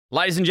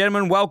Ladies and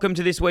gentlemen, welcome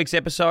to this week's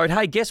episode.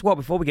 Hey, guess what?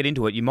 Before we get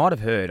into it, you might have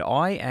heard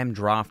I am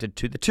drafted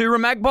to the Toora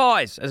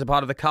Magpies as a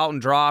part of the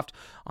Carlton draft.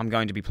 I'm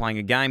going to be playing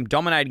a game,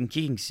 dominating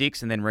kicking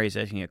six and then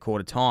resetting at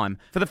quarter time.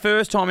 For the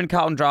first time in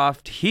Carlton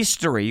draft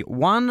history,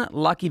 one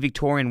lucky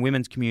Victorian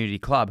women's community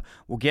club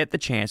will get the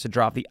chance to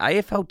draft the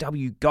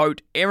AFLW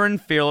GOAT, Erin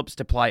Phillips,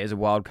 to play as a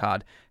wild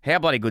card. How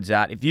bloody good's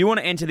that? If you want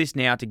to enter this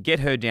now to get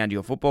her down to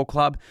your football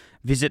club,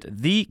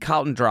 visit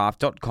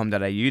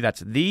thecarltondraft.com.au.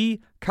 That's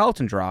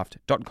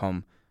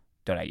thecarltondraft.com.au.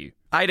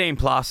 18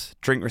 plus,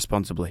 drink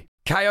responsibly.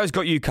 KO's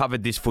got you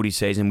covered this footy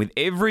season with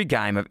every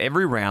game of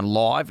every round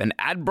live and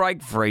ad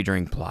break free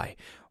during play.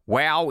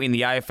 Wow, in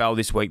the AFL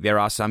this week there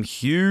are some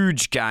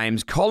huge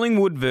games.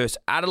 Collingwood versus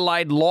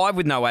Adelaide live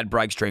with no ad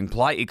breaks during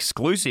play,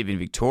 exclusive in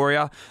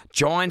Victoria.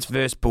 Giants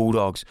versus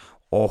Bulldogs.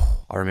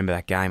 Oh, I remember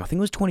that game. I think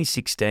it was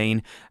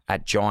 2016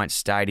 at Giants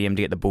Stadium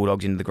to get the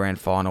Bulldogs into the grand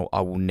final.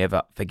 I will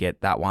never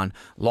forget that one.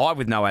 Live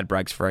with no ad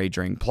breaks free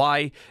during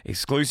play,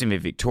 exclusive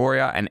in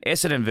Victoria, and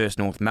Essendon versus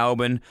North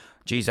Melbourne.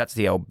 Geez, that's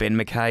the old Ben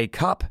McKay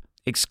Cup.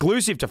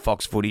 Exclusive to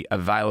Fox Footy,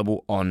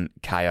 available on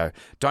KO.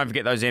 Don't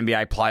forget those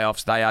NBA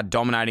playoffs. They are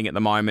dominating at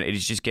the moment. It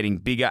is just getting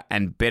bigger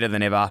and better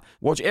than ever.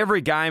 Watch every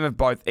game of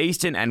both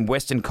Eastern and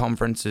Western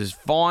Conferences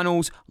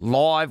finals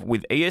live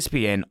with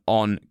ESPN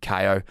on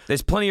KO.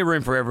 There's plenty of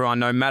room for everyone,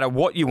 no matter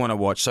what you want to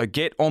watch. So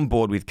get on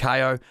board with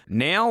KO,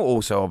 now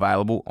also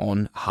available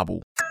on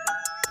Hubble.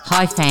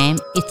 Hi fam,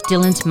 it's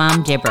Dylan's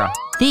mum Deborah.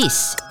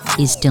 This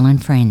is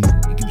Dylan Friend.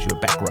 It gives you a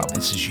back rub.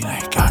 This is, going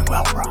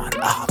well, Brian.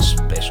 It's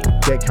special.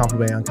 Get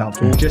comfortable, be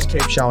uncomfortable. Just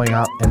keep showing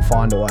up and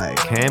find a way.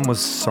 Cam was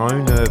so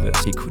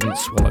nervous he couldn't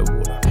swallow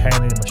water.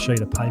 Handed him a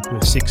sheet of paper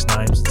with 6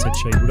 names and said,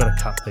 "We've got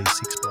to cut these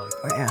 6 blokes."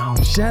 Wow,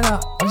 shut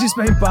up. I've just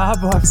been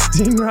barbed by a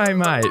stingray,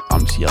 mate.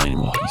 I'm just yelling,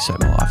 "Oh, you saved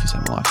my life, you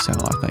saved my life, you saved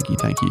my life. Thank you,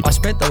 thank you." I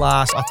spent the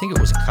last, I think it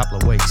was a couple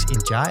of weeks in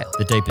jail.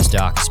 The deepest,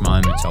 darkest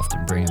moments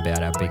often bring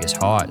about our biggest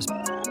highs.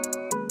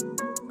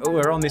 Oh,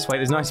 we're on this week.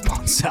 There's no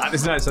sponsor.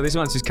 So this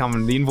one's just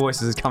coming. The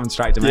invoices is coming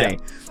straight to me. Yeah.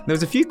 There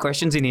was a few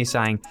questions in here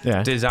saying,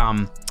 does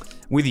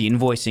with the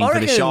invoicing for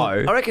the show,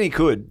 I reckon he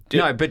could.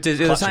 But does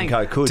Clutch and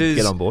Co could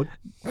get on board.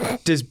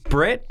 Does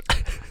Brett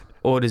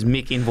or does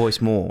Mick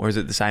invoice more, or is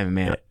it the same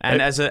amount? And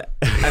as a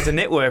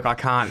network, I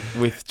can't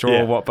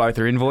withdraw what both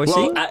are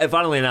invoicing. Well,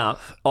 funnily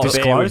enough,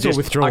 Disclose or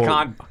withdraw? I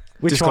can't.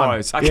 Which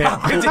disclose. One? I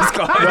can't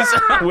disclose.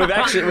 We've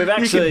actually. You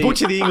can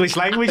butcher the English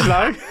language,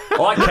 though.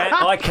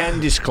 I can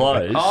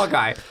disclose.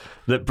 Okay.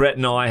 That Brett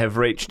and I have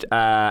reached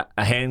a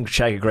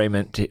handshake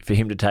agreement for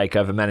him to take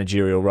over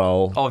managerial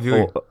role of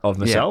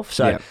myself. Yeah.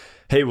 So yeah.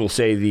 He will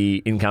see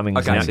the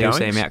incomings and outgoings. So he'll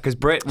see him out. Because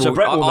Brett will, so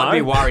Brett will I'd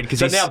be worried.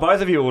 So now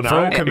both of you will know.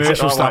 For all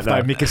commercial stuff,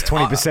 though, Mick is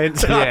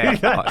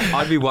 20%.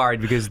 I'd be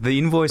worried because the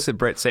invoice that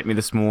Brett sent me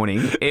this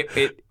morning,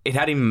 it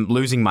had him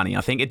losing money,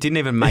 I think. It didn't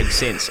even make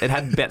sense. It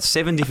had about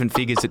 7 different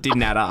figures that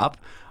didn't add up.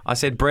 I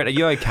said, Brett, are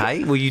you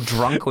okay? Were you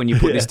drunk when you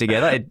put this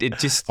together? It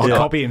just... I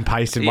copy and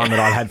pasted one that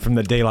I had from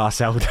the deal I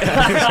sold. It was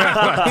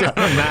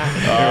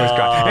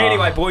great.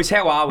 Anyway, boys,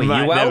 how are we?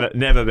 Mate, you well?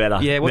 Never better.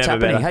 Yeah, what's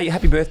never happening? Better. Hey,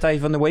 happy birthday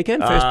on the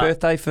weekend. First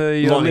birthday for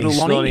your little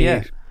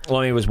Lonnie.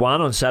 Lonnie was 1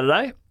 on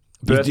Saturday.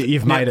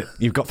 You've made it.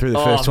 You've got through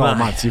the first 12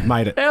 months. You've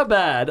made it. How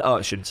bad? Oh,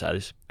 I shouldn't say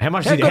this. How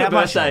much birthday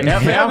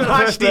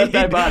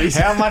parties?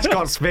 How much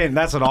got spent?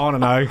 That's what I want to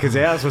know, because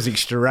ours was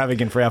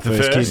extravagant for our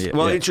first kid.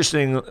 Well,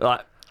 interesting.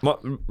 Like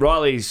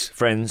Riley's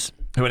friends,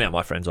 who are now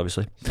my friends,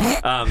 obviously.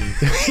 Our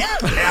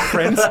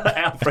friends.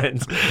 Our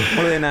friends.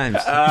 What are their names?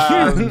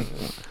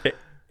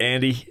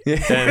 Andy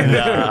and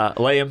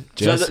Liam.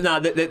 Jess. So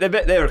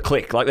they're a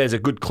clique. Like, there's a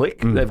good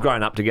clique. They've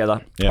grown up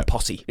together. Yeah. A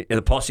posse.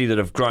 The posse that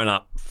have grown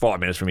up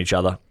 5 minutes from each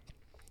other.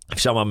 If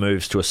someone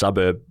moves to a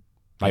suburb,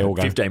 they all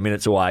go 15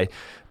 minutes away,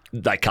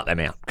 they cut them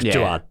out. It's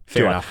too hard.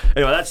 Fair enough.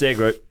 Anyway, that's their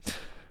group.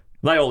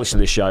 They all listen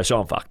to this show, so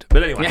I'm fucked.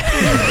 But anyway.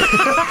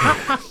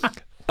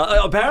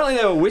 Apparently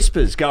there were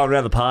whispers going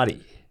around the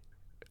party.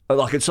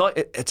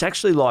 It's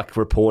actually like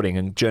reporting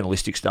and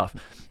journalistic stuff.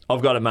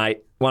 I've got a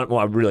mate, one of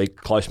my really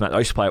close mates, I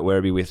used to play at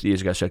Werribee with years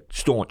ago, so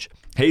Staunch.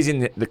 He's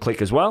in the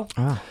clique as well.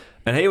 Oh.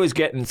 And he was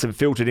getting some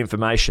filtered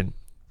information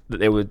that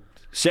there were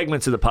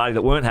segments of the party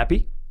that weren't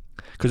happy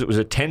because it was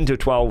a 10 to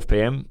 12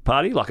 p.m.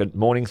 party, like a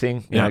morning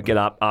thing. You know, get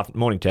up, after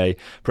morning tea,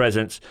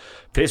 presents,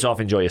 piss off,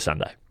 enjoy your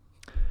Sunday.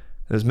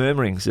 There's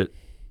murmurings that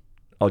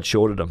I'd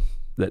shorted them,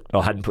 that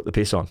I hadn't put the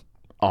piss on.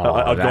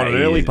 I'd gone an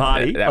early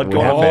party. I'd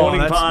gone a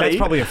morning party. That's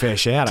probably a fair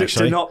shout,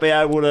 actually. To not be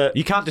able to...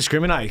 You can't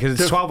discriminate because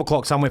it's 12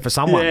 o'clock somewhere for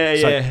someone.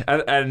 Yeah.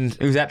 And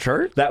was that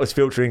true? That was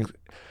filtering.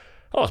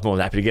 I was more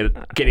than happy to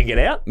get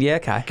out. Yeah,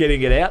 okay.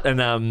 Getting it out.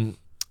 And,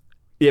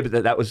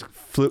 but that was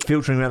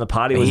filtering around the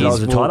party. I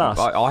was a tight ass.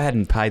 I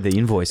hadn't paid the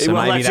invoice, so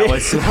maybe that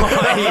was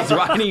why he's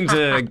waiting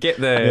to get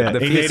the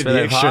piss for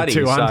the party.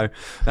 So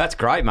that's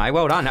great, mate.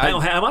 Well done. Hang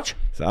on, how much?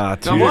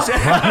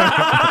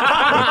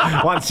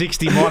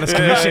 160 minus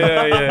commission.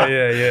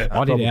 Yeah.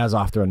 I did ours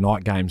after a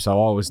night game,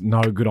 so I was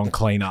no good on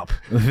clean up.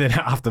 Then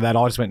after that,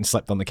 I just went and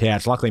slept on the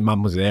couch. Luckily,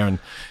 Mum was there and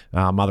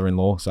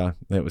mother-in-law. So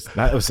that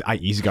was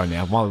 8 years ago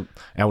now. My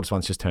eldest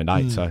one's just turned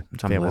 8, so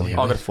farewell. I've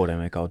got a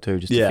 14-week-old too,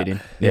 just to fit in.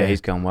 Yeah,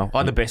 he's going well. I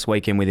had the best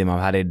weekend with him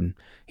I've had in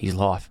his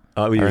life.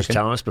 Oh, you were just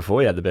telling us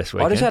before you had the best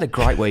weekend. I just had a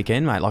great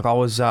weekend, mate. Like I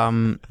was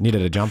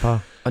Knitted a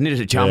jumper. I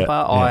knitted a jumper.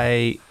 Yeah.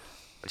 I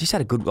just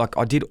had a good, like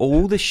I did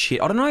all the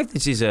shit. I don't know if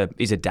this is a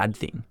dad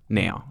thing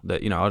now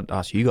that, I'd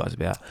ask you guys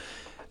about.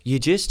 You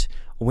just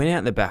went out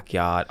in the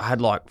backyard. I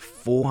had like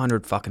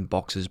 400 fucking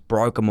boxes,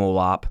 broke them all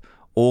up,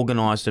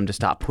 organised them to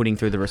start putting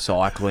through the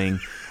recycling,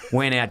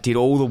 went out, did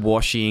all the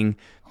washing,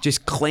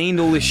 just cleaned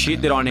all the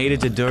shit that I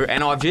needed to do,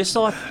 and I've just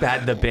like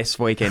had the best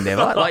weekend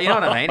ever. Like, you know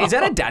what I mean? Is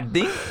that a dad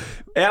thing?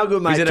 Our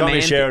good mate Tommy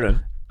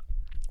Sheridan.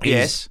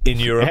 Yes. In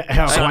Europe.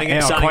 Our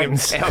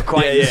acquaintance. Our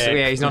acquaintance.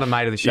 Yeah, he's not a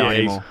mate of the show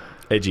anymore.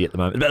 He's edgy at the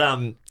moment. But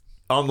I'm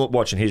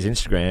watching his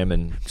Instagram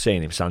and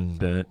seeing him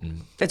sunburnt.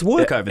 And it's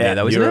work over there,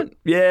 though, isn't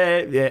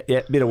it?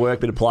 Yeah. Bit of work,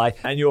 bit of play.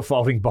 And you're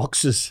folding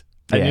boxes.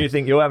 And you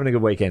think you're having a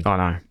good weekend.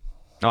 I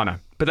know.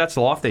 But that's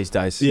life these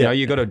days. You know,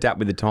 you've got to adapt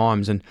with the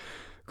times and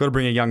got to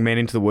bring a young man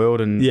into the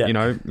world and,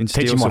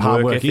 instill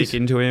some work ethic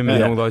into him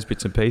and all those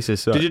bits and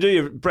pieces. So. Did you do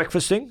your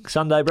breakfast thing?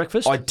 Sunday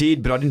breakfast? I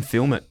did, but I didn't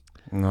film it.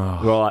 Oh.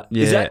 Right.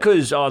 Yeah. Is that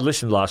because I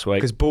listened last week?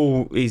 Because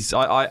Bull is,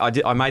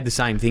 I made the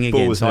same thing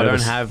again, so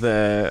nervous.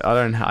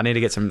 I need to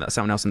get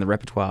something else in the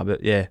repertoire.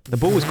 But yeah, the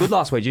Bull was good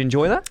last week. Did you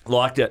enjoy that?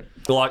 Liked it.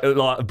 Like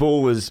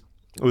Bull was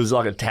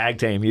like a tag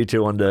team. You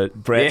two on the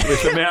Brett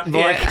with the mountain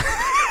bike.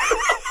 Yeah.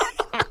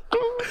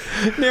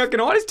 Now, can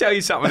I just tell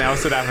you something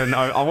else that happened?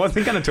 I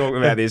wasn't going to talk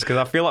about this because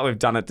I feel like we've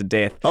done it to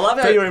death. I love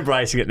how you're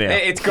embracing it now.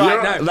 It's great.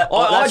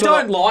 I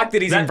don't like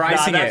that he's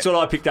embracing it. That's what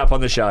I picked up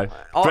on the show.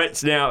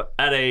 Brett's now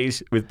at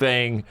ease with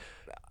being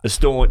a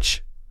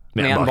staunch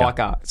mountain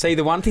biker. See,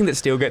 the one thing that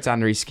still gets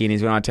under his skin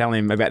is when I tell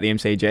him about the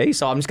MCG.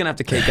 So I'm just going to have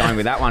to keep going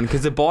with that one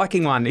because the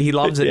biking one, he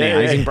loves it now.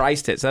 He's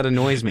embraced it. So that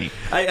annoys me.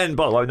 Hey, and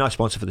by the way, no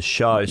sponsor for the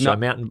show. So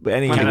Kona,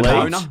 we're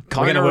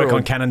going to work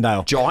on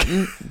Cannondale.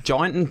 Giant.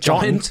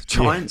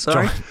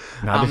 Sorry.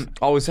 I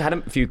had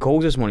a few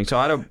calls this morning. So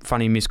I had a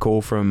funny missed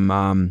call from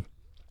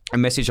a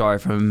message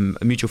from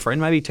a mutual friend,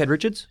 maybe Ted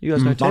Richards. You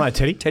guys know Ted? I know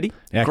Teddy. Teddy.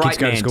 Yeah, great kids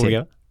go to school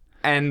together.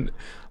 And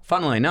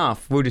funnily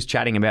enough, we were just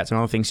chatting about some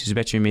other things. He was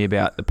mentioning me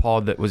about the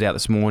pod that was out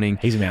this morning.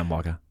 He's a mountain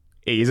biker.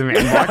 He is a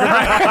mountain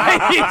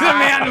biker. He's a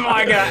mountain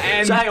biker.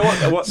 And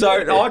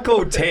so I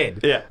called Ted.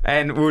 Yeah.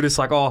 And we were just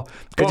like, what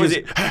was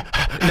it?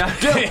 No,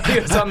 he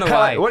was on the way.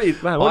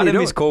 I had a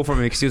missed call from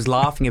him because he was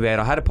laughing about,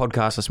 I had a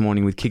podcast this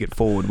morning with Kick It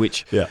Forward,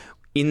 which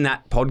in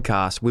that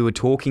podcast, we were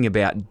talking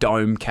about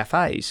Dome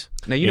cafes.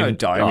 Now, you know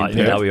Dome in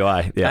Perth.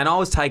 WA. Yeah. And I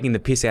was taking the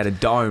piss out of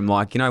Dome.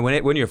 Like,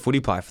 when you're a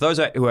footy player, for those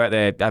who are out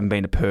there haven't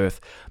been to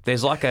Perth,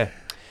 there's like a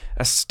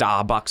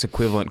Starbucks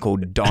equivalent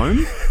called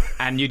Dome.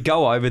 And you'd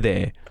go over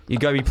there. You'd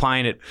go be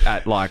playing it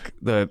at like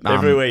the...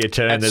 everywhere you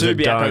turn, there's a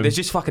dome. There's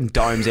just fucking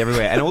domes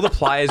everywhere. And all the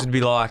players would be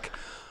like...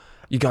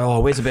 You go,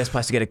 where's the best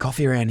place to get a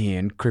coffee around here?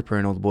 And Cripper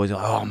and all the boys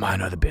are like, mate, I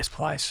know the best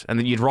place. And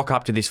then you'd rock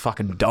up to this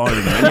fucking dome.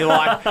 And you're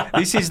like,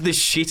 this is the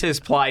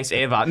shittest place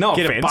ever. No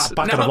get offense. A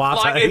bucket of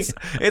latte.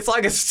 It's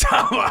like a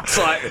Starbucks.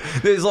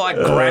 Like, there's like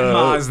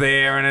grandmas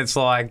there and it's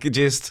like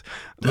just...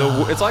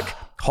 it's like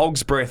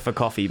hog's breath for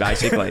coffee,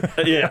 basically.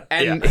 Yeah.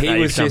 And he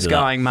was just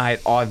going, mate,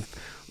 I've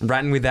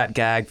ran with that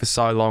gag for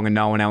so long and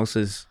no one else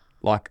has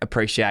like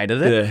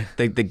appreciated it.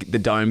 Yeah. The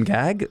dome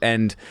gag.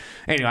 And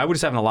anyway, we're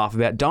just having a laugh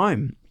about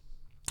Dome.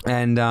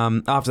 And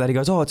after that, he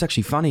goes, it's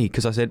actually funny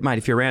because I said, mate,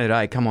 if you're around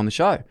today, come on the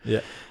show.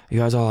 Yeah. He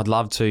goes, I'd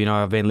love to.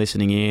 I've been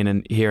listening in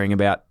and hearing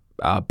about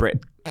Brett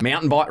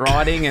mountain bike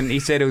riding. And he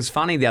said it was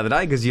funny the other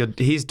day because your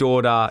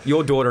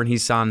daughter and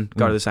his son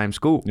go to the same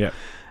school. Yeah.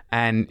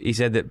 And he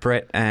said that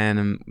Brett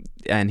and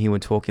he were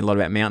talking a lot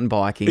about mountain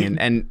biking.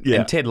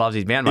 And Ted loves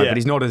his mountain bike, but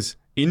he's not as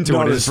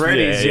into it as Brett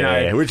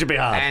is, which would be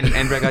hard.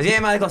 And Brett goes,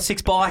 Mate, I've got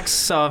 6 bikes,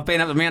 so I've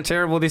been up to Mount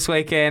Terrible this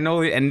weekend.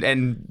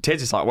 And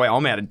Ted's just like, well,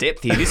 I'm out of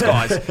depth here. This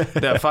guy's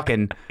the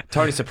fucking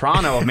Tony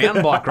Soprano of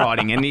mountain bike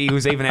riding, and he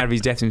was even out of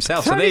his depth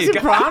himself. Tony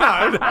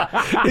Soprano?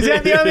 Is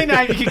that the only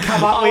name you could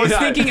come up with? I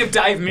was thinking of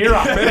Dave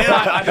Mirra, but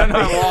I don't know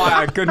why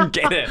I couldn't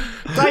get it.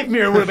 Dave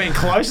Mirra would have been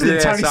closer than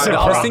Tony Soprano.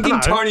 I was thinking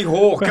Tony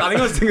Hawk. I think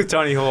I was thinking of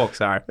Tony Hawk,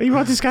 sorry. He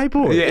rides a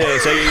skateboard. Yeah,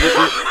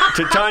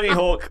 so to Tony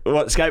Hawk,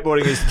 what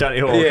skateboarding is to Tony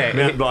Hawk,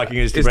 mountain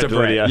biking is to Brett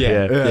Lydia.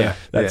 Yeah.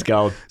 That's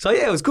gold. So,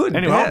 it was good.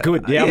 Anyway,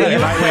 good. Yeah,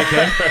 great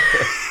weekend.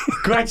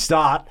 Great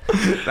start.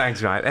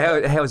 Thanks, mate.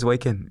 How was the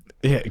weekend?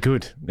 Yeah,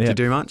 good. Yeah. Did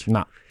you do much?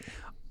 No.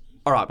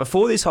 All right,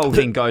 before this whole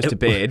thing goes to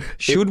bed,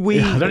 should we...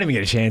 I don't even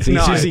get a chance.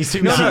 No. He's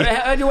too busy.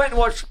 How do you went and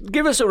watch?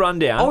 Give us a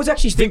rundown. I was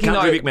actually thinking,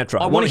 Vic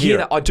Metro. I want to hear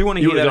that. I do want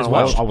to hear that as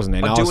well. I wasn't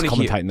there. I was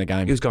commentating the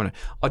game. He was going.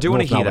 I do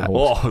want to hear that.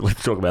 Oh,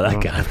 let's talk about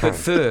that game. But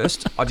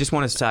first, I just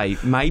want to say,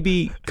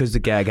 maybe because the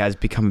gag has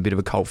become a bit of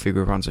a cult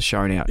figure, runs a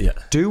show now. Yeah.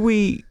 Do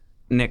we,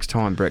 next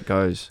time Brett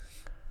goes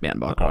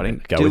mountain bike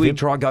riding, do we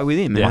try go with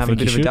him and have a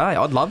bit of a day?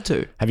 I'd love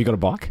to. Have you got a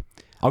bike?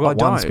 I've got one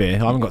don't. spare.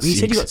 I haven't got You six.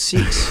 said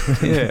you got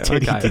 6. Yeah,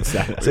 Teddy okay. did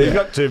say that. So you've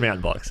got 2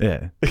 mountain bikes.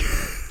 Yeah.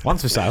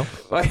 One's for sale.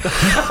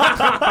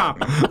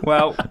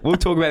 Well, we'll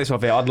talk about this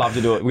off air. I'd love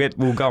to do it.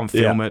 We'll go and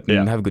film Yeah, it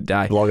and yeah. have a good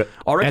day. Log it.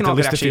 I reckon At I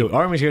the could actually... Listerfield. I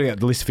reckon we're going to get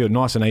the Listerfield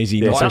nice and easy,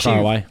 Yeah, not so actually,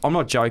 far away. I'm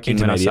not joking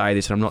when I Intermediate. say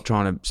this, and I'm not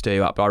trying to stir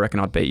you up, but I reckon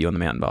I'd beat you on the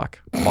mountain bike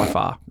by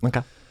far.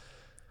 Okay.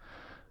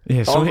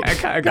 Yeah, so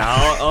Okay. No,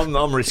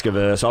 I'm risk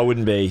averse. I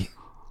wouldn't be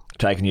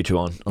taking you two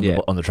on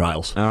the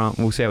trails. All right,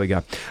 we'll see how we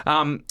go.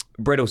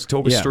 Brettles,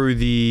 talk us Yeah. through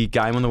the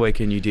game on the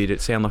weekend you did. It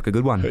sounded like a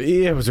good one.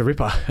 Yeah, it was a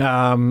ripper.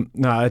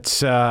 No,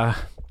 it's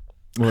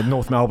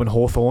North Melbourne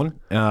Hawthorn,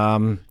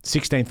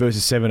 16th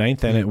versus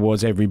 17th, and it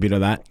was every bit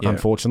of that,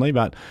 unfortunately.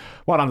 But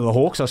well done to the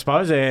Hawks, I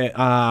suppose. They're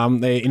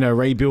in a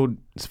rebuild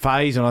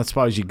phase, and I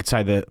suppose you could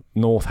say that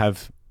North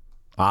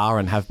are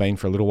and have been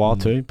for a little while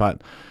too.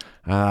 But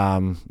They've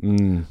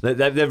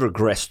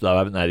regressed though,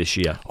 haven't they, this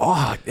year?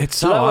 It's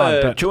So so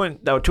hard. But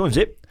they were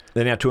 2-0.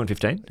 They're now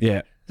 2-15. yeah.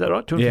 Is that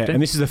right? 2-15. Yeah,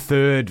 and this is the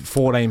third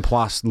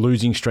 14-plus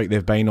losing streak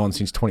they've been on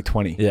since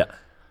 2020, Yeah.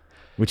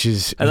 which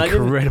is And they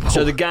didn't- incredible.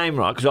 So the game,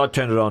 right? Because I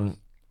turned it on,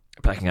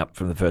 packing up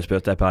from the first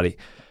birthday party,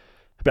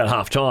 about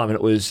half time, and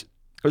it was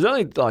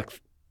only like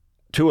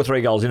 2 or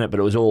 3 goals in it, but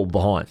it was all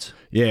behinds.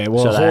 Yeah,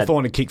 well, So they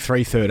Hawthorn had kicked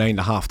 3-13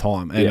 to half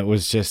time, and it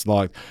was just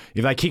like,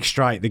 if they kick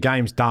straight, the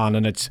game's done,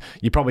 and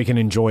you probably can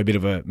enjoy a bit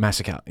of a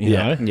massacre, you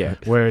know? Yeah.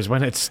 Whereas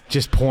when it's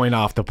just point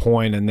after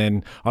point, and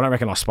then I don't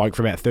reckon I spoke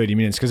for about 30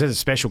 minutes because there's a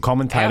special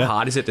commentator. How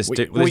hard is it to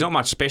We- there's not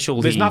much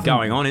specialty there's nothing-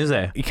 going on, is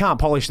there? You can't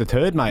polish the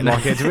turd, mate.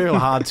 Like, it's real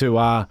hard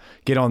to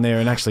get on there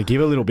and actually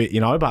give a little bit, you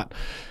know, but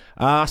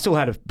I still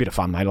had a bit of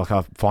fun, mate. Like,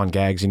 I find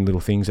gags in little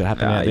things that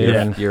happen out there.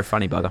 And, You're a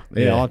funny bugger.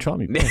 I'll try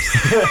my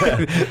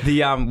best.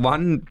 The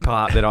one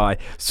part that I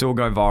saw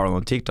going viral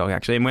on TikTok,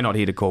 actually, and we're not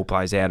here to call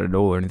players out at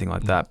all or anything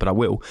like that, but I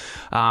will,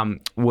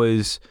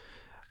 was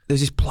there's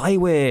this play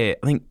where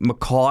I think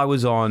Mackay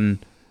was on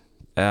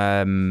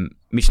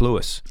Mitch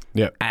Lewis.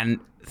 Yeah. And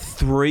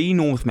 3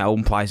 North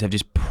Melbourne players have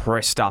just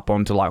pressed up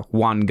onto like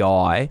one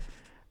guy,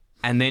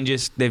 and then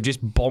they've just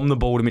bombed the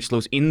ball to Mitch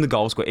Lewis in the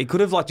goal square. It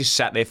could have like just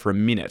sat there for a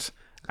minute,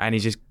 and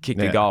he's just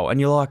kicked a goal, and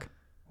you're like,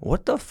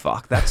 what the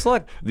fuck? That's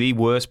like the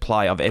worst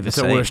play I've ever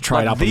seen. the worst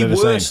trade up I've The ever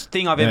worst seen.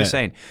 thing I've ever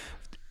seen.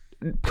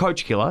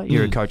 Coach killer,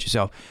 you're a coach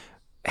yourself.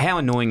 How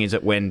annoying is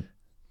it when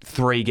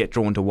 3 get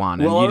drawn to 1?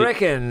 Well, and I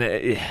reckon.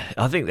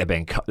 I think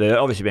they're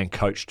obviously being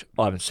coached.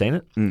 I haven't seen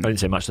it. I didn't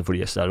see much of the footy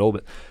yesterday at all,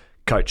 but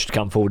coached to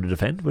come forward to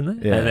defend,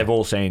 wouldn't they? Yeah. And they've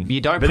all seen.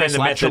 you don't but then press the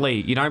method-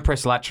 laterally. You don't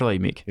press laterally,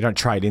 Mick. You don't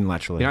trade in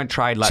laterally. You don't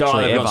trade So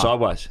laterally they've ever. gone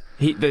sideways.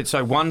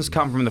 So one's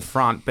come from the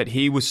front, but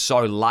he was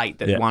so late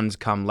that one's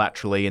come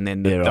laterally, and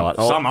then right.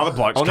 some other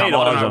bloke's I'll come. I need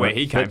don't eyes know on where it.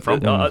 he came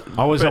But- from.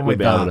 I was on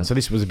with about it. so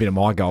this was a bit of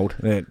my gold.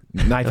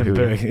 Nathan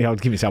Berg, I'll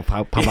give myself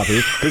a pump up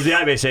here. Because the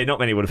ABC, not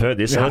many would have heard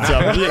this. So it's,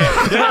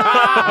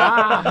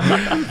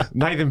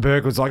 Nathan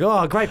Berg was like, "Oh,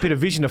 a great bit of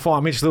vision to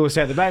find Mitch Lewis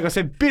out the back." I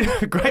said,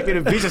 "Great bit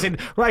of vision." I said,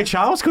 "Ray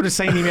Charles could have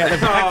seen him out the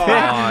back."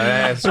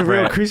 that's It's a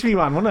real great. crispy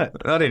one, wasn't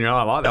it? I didn't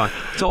realise I like that one.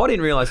 So I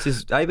didn't realise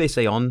this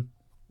ABC on.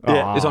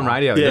 Yeah. It's on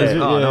radio. Yeah. is it?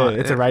 Oh, no.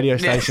 It's a radio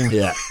station.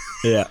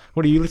 yeah.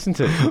 What do you listen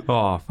to?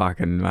 Oh,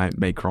 fucking mate,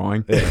 me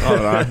crying. Oh,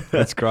 no,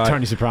 that's great.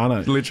 Tony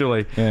Soprano.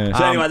 Literally. Yeah.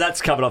 So anyway,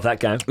 that's covered off that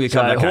game. We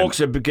So covered that game.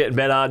 Hawks are getting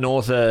better.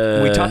 North.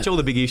 We touch all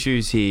the big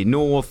issues here.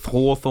 North,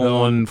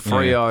 Hawthorn,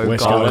 Freo,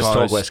 West Gold Coast. Coast. Let's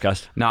talk West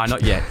Coast. No,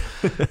 not yet.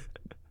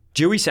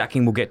 Dewey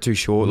sacking we'll get to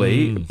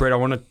shortly. Brett, I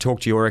want to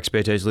talk to your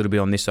expertise a little bit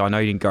on this. So I know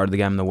you didn't go to the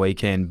game on the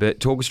weekend, but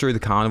talk us through the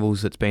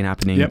carnivals that's been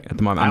happening at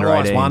the moment. Under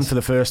Allies 18s. won for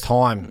the first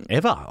time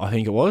ever, I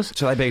think it was.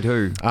 So they beat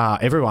who?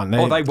 Everyone.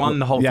 Oh, they won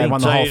the whole They thing.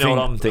 won So the whole you know thing.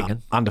 what I'm thinking?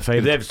 If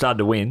Undefeated. they've started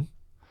to win,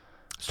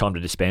 it's time to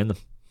disband them.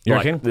 You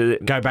Like, reckon?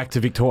 Go back to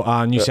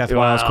Victoria, New South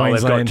well, Wales,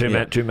 Queensland. They've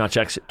got too much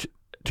access.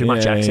 Too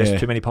much Yeah, access. yeah.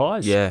 Too many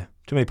pies. Yeah.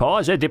 Too many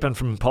pies. They're dipping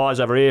from pies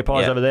over here,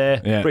 pies Yeah. over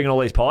there, Yeah. bringing all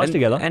these pies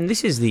together. And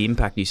this is the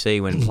impact you see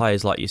when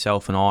players like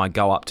yourself and I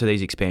go up to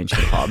these expansion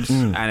clubs,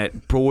 and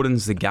it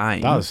broadens the game.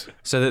 It does.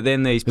 So that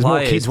then these There's more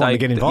players, kids wanting to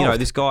get You know,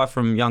 involved. this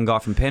young guy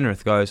from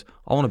Penrith goes,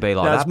 I want to be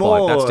like No, that it's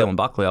bloke. That's more- Dylan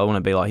Buckley. I want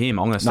to be like him.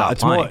 I'm going to No, start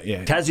it's playing. more.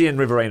 Yeah. Tassie and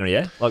Riverina,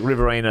 yeah? Like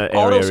Riverina area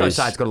I would also is...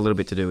 say it's got a little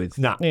bit to do with.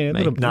 Nah. Yeah, a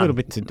Me. little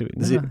bit to do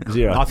it.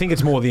 Zero. I think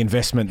it's more the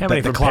investment How that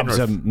many the from clubs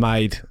Penrith? have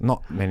made.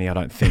 Not many, I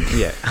don't think.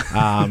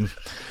 Yeah.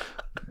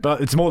 But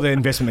it's more the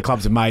investment the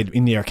clubs have made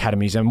in their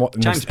academies and what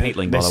James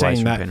Peatling, by they're the way, is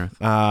seeing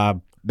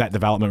from that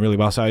development really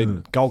well.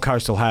 So Gold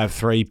Coast will have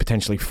 3,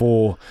 potentially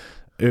 4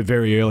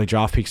 very early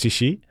draft picks this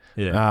year.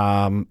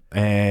 Yeah.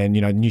 And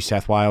New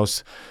South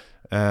Wales,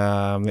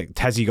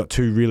 Tassie got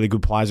 2 really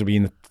good players will be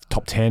in the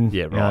top 10.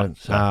 Yeah, right.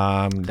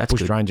 That's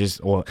Bush good. Rangers,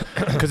 or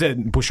because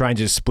Bush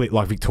Rangers split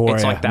like Victoria,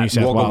 It's like New that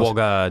South Wagga Wales.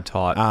 Wagga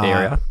type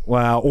area.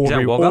 Well, Is that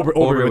Albury Wagga?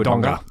 Albury Wodonga.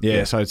 Wodonga? Yeah,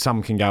 Yeah. so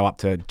some can go up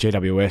to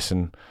GWS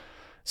and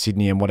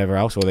Sydney and whatever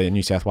else, or they're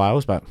New South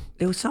Wales. But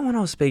There was someone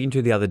I was speaking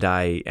to the other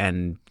day,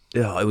 and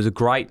it was a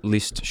great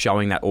list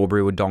showing that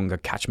Albury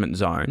Wodonga catchment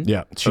zone.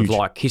 Yeah, it's of huge.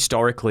 like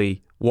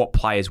historically what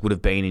players would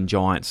have been in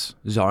Giants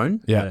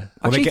zone. Yeah.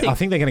 Well, I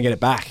think they're going to get it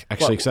back,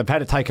 actually, because they've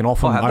had it taken off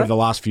them over the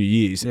last few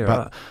years. Yeah, but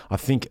right. I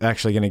think they're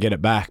actually going to get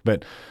it back.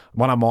 But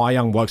one of my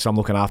young blokes I'm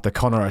looking after,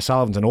 Connor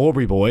O'Sullivan's an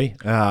Albury boy.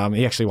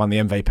 He actually won the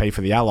MVP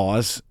for the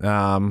Allies.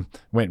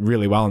 Went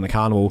really well in the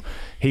carnival.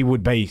 He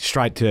would be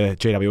straight to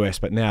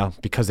GWS, but now,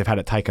 because they've had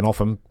it taken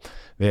off him,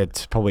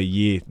 it's probably a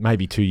year,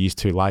 maybe 2 years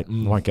too late.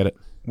 Won't get it.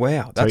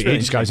 Wow. So he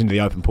just goes into the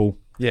open pool.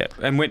 Yeah.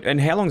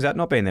 And how long's that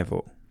not been there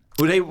for?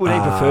 Would he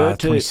prefer to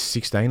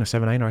 2016 or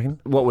 17, I reckon.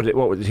 What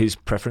would his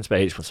preference be?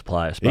 He just wants to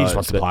play, I He suppose. just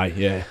wants to play,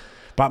 yeah.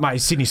 But mate,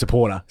 he's a Sydney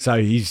supporter,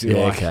 so he's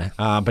okay.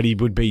 But he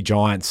would be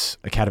Giants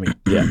Academy.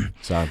 Yeah.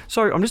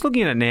 So I'm just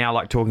looking at it now,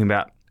 like talking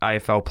about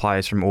AFL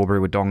players from Albury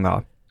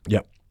Wodonga.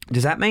 Yep.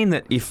 Does that mean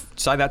that if,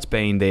 say that's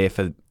been there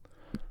for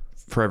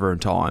forever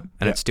and time,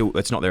 and it's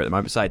not there at the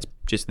moment, say it's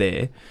just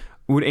there,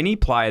 would any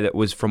player that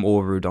was from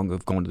Albury Wodonga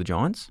have gone to the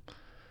Giants?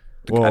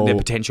 Had their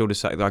potential to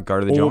say like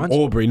go to the Giants?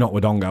 Albury, not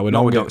Wodonga.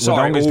 Not Wodonga.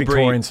 Sorry, Wodonga's Albury-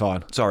 Victorian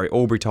side. Sorry,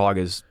 Albury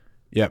Tigers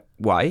Yep.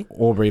 way.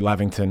 Aubrey,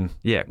 Lavington.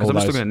 Yeah, because I'm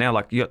just looking at it now.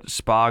 Like you got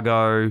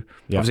Spargo,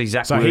 obviously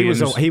Zach So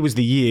Williams. he was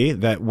the year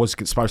that was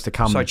supposed to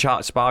come.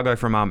 So Spargo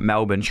from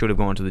Melbourne should have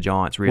gone to the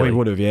Giants. Really, We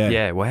would have, yeah.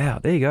 Yeah, wow.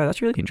 There you go.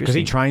 That's really because interesting.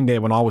 he trained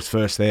there when I was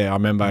first there. I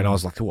remember, and I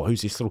was like, "Oh,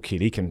 who's this little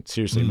kid? He can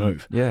seriously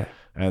move." Yeah.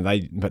 And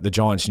but the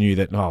Giants knew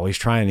that. Oh, he's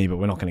training here, but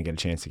we're not going to get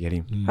a chance to get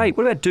him. Hey,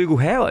 what about Dougal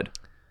Howard?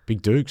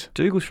 Big Dukes.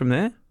 Dougal's from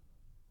there.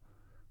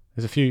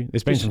 There's a few.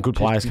 There's been some good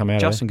players come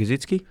out. Justin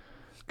Kaczynski,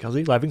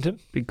 Cuzzy, Lavington.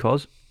 big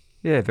cos.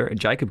 Yeah, very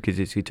Jacob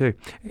Kaczynski too.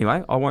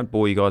 Anyway, I won't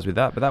bore you guys with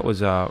that, but that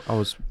was I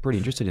was pretty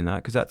interested in that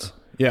because that's.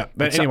 Yeah,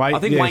 but anyway, I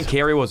think Wayne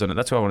Carey was on it.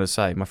 That's what I want to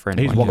say. My friend.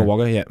 He's Wayne Wagga Carey.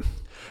 Wagga. Yeah.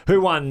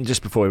 Who won,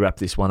 just before we wrap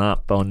this one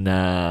up, on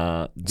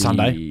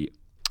Sunday?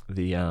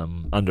 The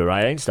under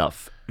 18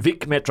 stuff?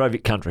 Vic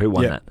Country. Who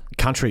won that?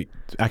 Country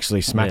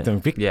actually smacked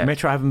them. Yeah.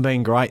 Metro haven't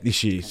been great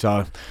this year,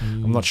 so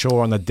I'm not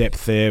sure on the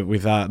depth there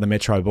with the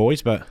Metro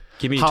boys, but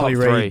Give me your Harley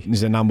top Reid three.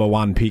 is the number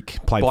one pick.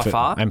 Played By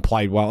far? and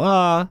played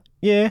well.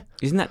 Yeah.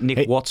 Isn't that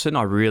Nick Watson?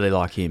 I really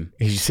like him.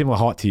 He's similar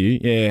height to you.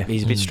 Yeah.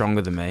 He's a bit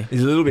stronger than me.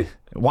 He's a little bit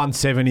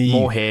 170.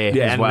 More hair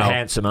yeah, as and well.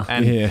 handsomer.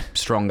 And Yeah.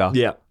 stronger.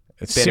 Yeah.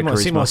 It's better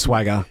similar charisma.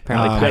 swagger.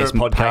 Apparently Better at pays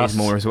podcasts.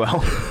 more as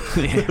well.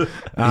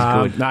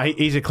 Yeah. No,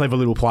 he's a clever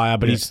little player,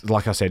 but he's,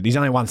 like I said, he's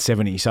only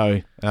 170,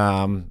 so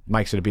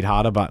makes it a bit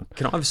harder. But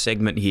Can I have a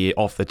segment here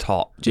off the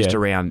top, just Yeah.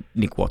 around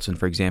Nick Watson,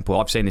 for example?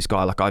 I've seen this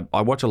guy, like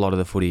I watch a lot of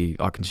the footy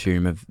I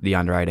consume of the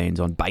under-18s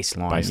on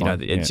Baseline. You know,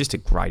 Baseline, it's yeah. just a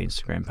great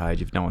Instagram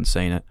page if no one's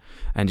seen it.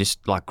 And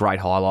just like great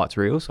highlights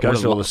reels.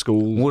 Goes to all the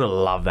schools. Would have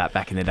loved that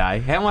back in the day.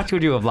 How much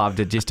would you have loved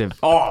it just to...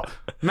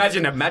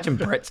 imagine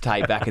Brett's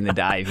tape back in the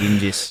day of him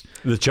just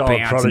The child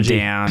bouncing prodigy.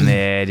 down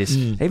there. Just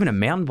even a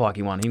mountain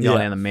biking one, him going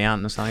Yeah. down the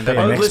mountain or something.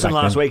 Yeah, I was next listening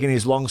back last then. week in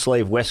his long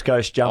sleeve West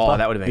Coast jumper. Oh,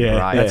 that would have been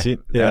yeah, great. that's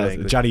it. That Yeah, would've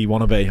been good. Juddy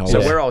wannabe. So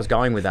where I was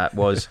going with that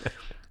was,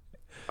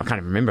 I can't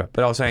even remember,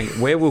 but I was saying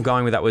where we were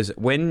going with that was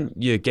when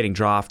you're getting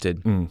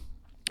drafted,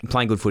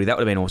 playing good footy, that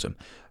would have been awesome.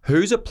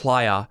 Who's a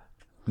player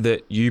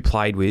that you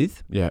played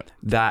with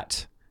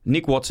that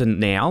Nick Watson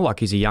now, like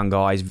he's a young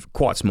guy, he's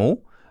quite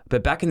small,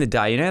 but back in the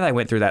day, you know, they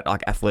went through that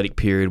like athletic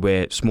period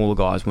where smaller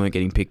guys weren't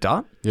getting picked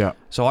up. Yeah.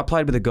 So I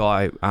played with a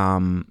guy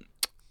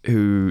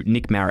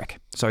Nick Marrick.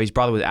 So his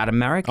brother was Adam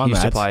Marrick. He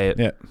used to play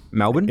at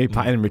Melbourne He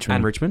played in Richmond.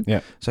 and Richmond.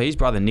 Yeah. So his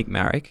brother Nick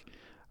Marrick,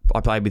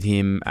 I played with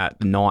him at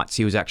the Knights.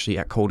 He was actually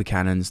at Calder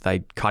Cannons. They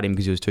cut him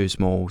because he was too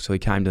small, so he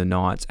came to the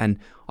Knights. And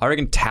I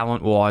reckon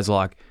talent-wise,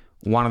 like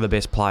one of the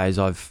best players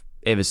I've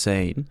ever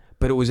seen.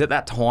 But it was at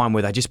that time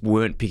where they just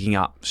weren't picking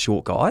up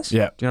short guys.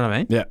 Yeah. Do you know what I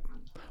mean? Yeah.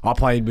 I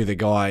played with a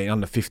guy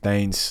under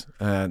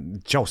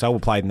 15s. Joel Selwell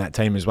played in that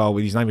team as well.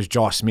 His name was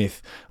Josh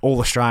Smith, all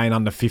Australian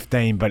under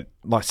 15, but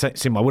like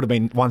similar, would have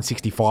been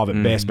 165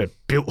 at best, but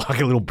built like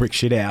a little brick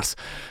shit house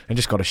and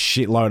just got a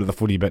shitload of the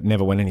footy, but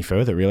never went any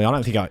further, really. I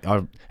don't think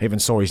I even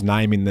saw his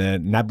name in the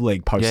NAB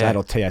League post that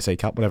or TAC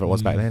Cup, whatever it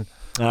was back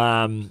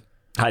then.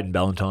 Hayden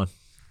Ballantyne.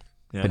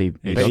 Yeah. But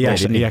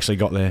He actually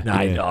got there.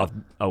 No, Yeah.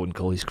 I wouldn't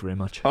call his career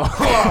much. Oh,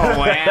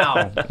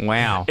 wow.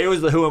 Wow. It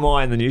was the Who Am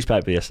I in the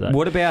newspaper yesterday.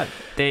 What about...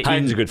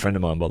 Hayden's a good friend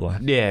of mine, by the way.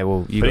 Yeah,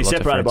 well, you But got he's lots of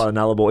separated by friends. the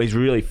nulla ball. He's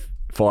really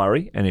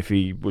fiery, and if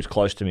he was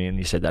close to me and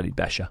you said that, he'd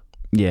bash you.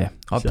 Yeah,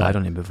 I've So- played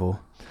on him before.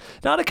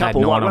 No, a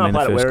couple. nine Like when on I him in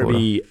played at the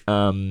first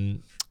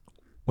Werribee,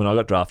 when I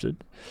got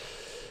drafted,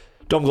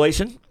 Dom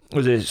Gleeson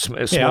was a small...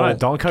 Yeah, I know.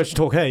 Don, Coach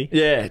Torquay.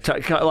 Yeah,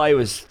 he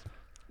was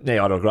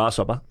knee-eyed or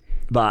grasshopper,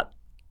 but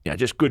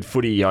just good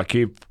footy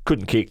IQ.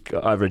 Couldn't kick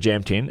over a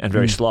jam tin and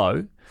very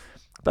slow,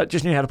 but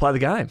just knew how to play the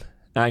game.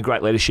 And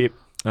great leadership.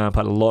 Played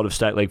a lot of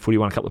state league footy,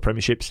 won a couple of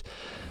premierships,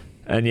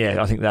 and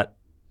I think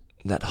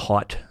that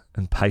height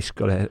and pace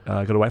got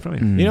away from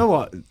him. You know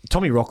what?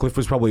 Tommy Rockcliffe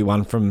was probably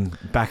one from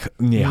back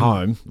near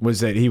home, was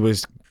that he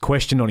was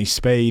questioned on his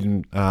speed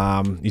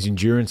and his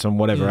endurance and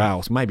whatever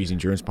else. Maybe his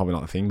endurance probably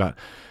not the thing, but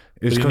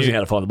it was But he 'cause knew how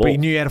to find the ball. But he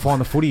knew how to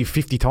find the footy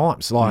 50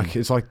 times. Like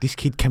it's like this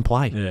kid can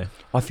play. Yeah.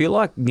 I feel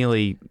like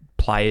nearly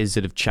players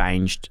that have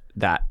changed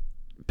that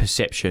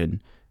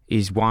perception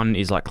one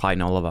is like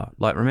Clayton Oliver.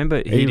 Like,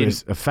 remember He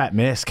was a fat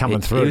mess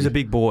coming through. He was a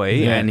big boy,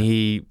 Yeah. and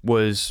he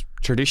was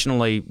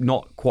traditionally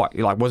not quite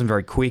wasn't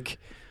very quick.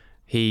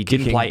 He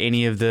didn't play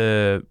any of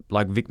the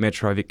like Vic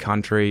Metro, Vic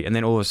Country, and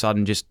then all of a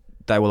sudden just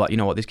they were like, you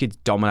know what, this kid's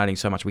dominating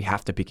so much, we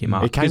have to pick him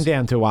up. It came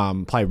down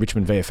to play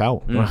Richmond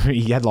VFL.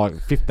 He had like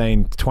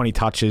 15, 20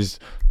 touches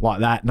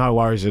like that, no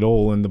worries at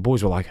all. And the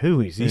boys were like,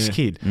 who is this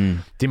kid?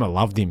 Dimmer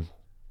loved him.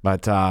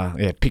 But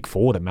pick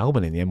forward at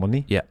Melbourne in the end,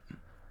 wasn't he? Yeah.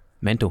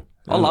 Mental.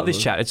 I love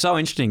this chat. It's so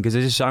interesting because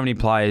there's just so many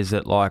players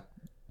that like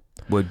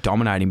were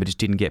dominating but just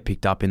didn't get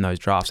picked up in those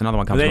drafts. Another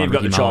one comes And then to you've mind,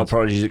 got the Ricky child Mullins.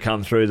 prodigies that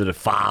come through that are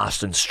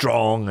fast and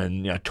strong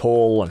and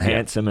tall and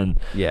handsome and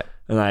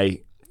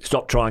they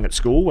stop trying at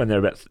school when they're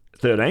about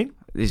 13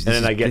 and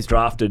then they get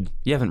drafted.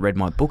 You haven't read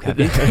my book, have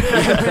you?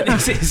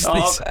 Actually,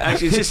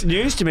 it's just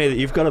news to me that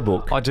you've got a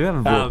book. I do have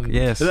a book,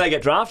 yes. And then they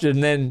get drafted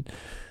and then,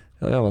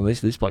 oh, well,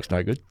 this bloke's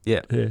no good.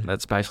 Yeah,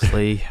 that's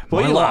basically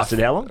Well, my you life. lasted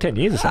how long? 10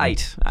 years or something?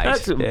 Eight.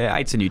 That's Yeah,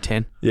 eight's a new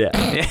 10. Yeah.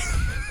 Yeah.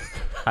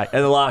 Hey,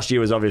 and the last year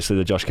was obviously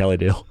the Josh Kelly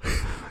deal.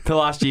 The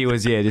last year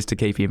was, just to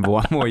keep him for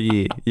one more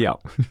year. Yeah.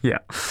 Yeah.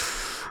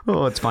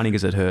 Oh, it's funny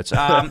because it hurts.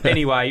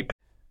 Anyway.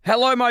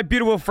 Hello, my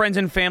beautiful friends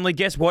and family.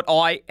 Guess what?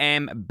 I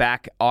am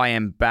back. I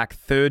am back.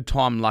 Third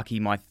time lucky.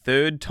 My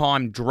third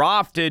time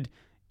drafted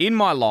in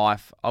my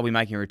life. I'll be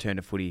making a return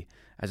to footy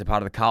as a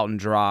part of the Carlton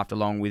draft,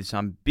 along with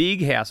some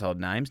big household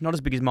names. Not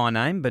as big as my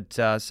name,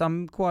 but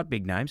some quite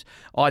big names.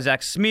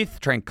 Isaac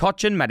Smith, Trent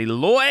Cotchin, Matty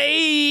Lloyd,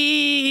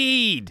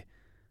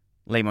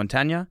 Lee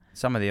Montagna,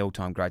 some of the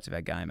all-time greats of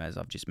our game, as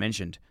I've just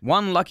mentioned.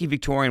 One lucky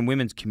Victorian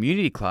Women's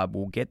Community Club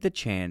will get the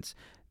chance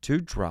to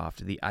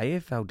draft the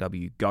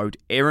AFLW GOAT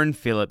Erin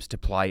Phillips to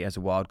play as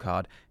a wild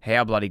card.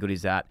 How bloody good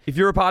is that? If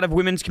you're a part of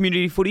women's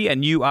community footy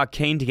and you are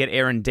keen to get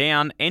Erin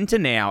down, enter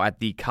now at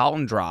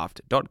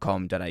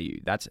thecarltondraft.com.au.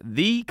 That's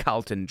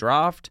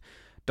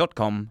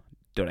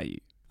thecarltondraft.com.au.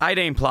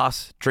 18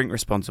 plus, drink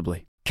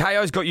responsibly.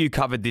 KO's got you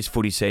covered this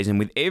footy season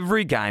with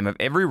every game of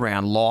every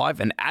round live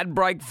and ad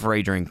break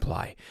free during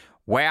play.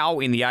 Wow,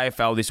 in the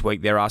AFL this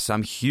week, there are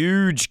some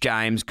huge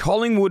games.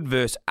 Collingwood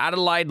versus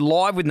Adelaide,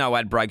 live with no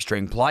ad breaks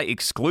during play,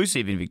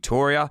 exclusive in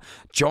Victoria.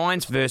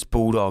 Giants versus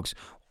Bulldogs.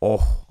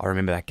 Oh, I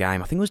remember that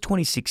game. I think it was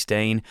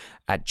 2016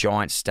 at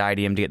Giants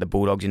Stadium to get the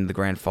Bulldogs into the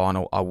grand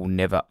final. I will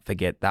never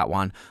forget that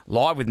one.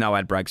 Live with no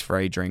ad breaks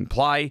free during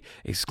play,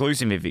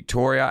 exclusive in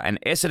Victoria. And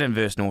Essendon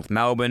versus North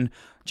Melbourne.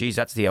 Geez,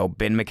 that's the old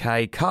Ben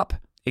McKay Cup.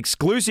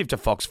 Exclusive to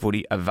Fox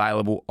Footy,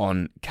 available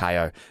on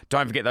KO.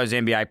 Don't forget those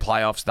NBA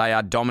playoffs. They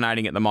are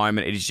dominating at the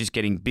moment. It is just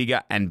getting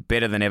bigger and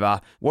better than ever.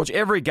 Watch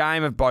every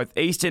game of both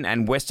Eastern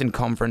and Western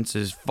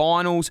Conferences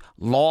finals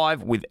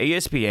live with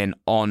ESPN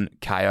on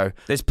KO.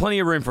 There's plenty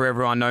of room for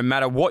everyone, no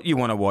matter what you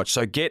want to watch.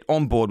 So get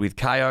on board with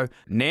KO.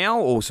 Now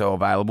also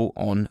available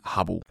on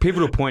Hubble.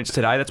 Pivotal points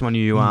today. That's my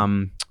new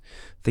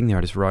thing there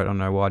I just wrote. I don't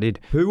know why I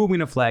did. Who will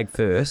win a flag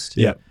first?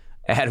 Yeah.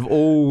 Out of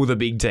all the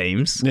big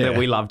teams that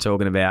we love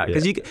talking about.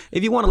 Because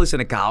if you want to listen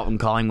to Carlton,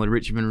 Collingwood,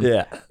 Richmond,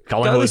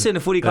 go listen to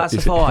Footy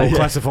Classified. Full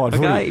classified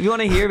footy. Okay, if you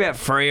want to hear about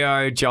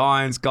Freo,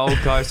 Giants, Gold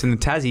Coast and the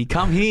Tassie,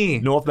 come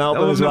here. North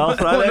Melbourne as well.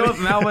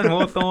 North Melbourne,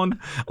 Hawthorn,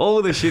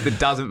 all the shit that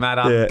doesn't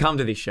matter, come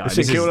to this show.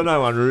 St Kilda,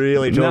 no one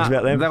really talks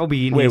about them. They'll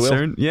be in here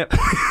soon. Yep.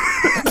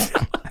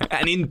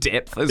 And in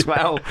depth as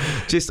well.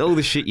 Just all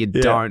the shit you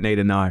don't need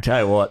to know.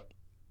 Tell you what.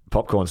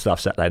 Popcorn stuff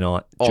Saturday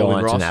night.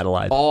 Giants and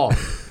Adelaide. Oh,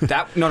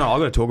 that no, I've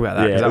got to talk about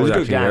that because that was a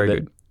good actually game, very but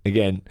good.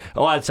 Again,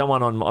 I had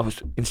someone on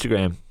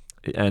Instagram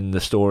and the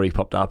story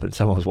popped up and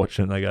someone was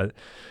watching and they go,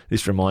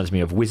 this reminds me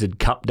of Wizard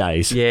Cup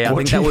days. Yeah, I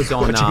think that was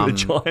on watching the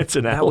Giants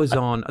and Adelaide. That was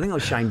on, I think it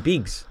was Shane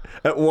Biggs.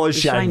 It was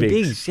Shane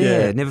Biggs.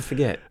 Yeah, never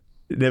forget.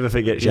 Never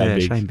forget Shane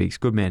Biggs. Shane Biggs,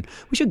 good man.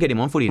 We should get him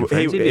on Footy and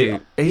Friends.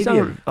 I've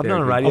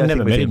done a radio I've never thing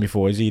with met him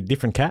before. Is he a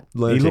different cat? He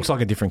looks like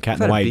a different cat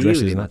in the way he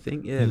dresses. I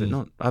think, but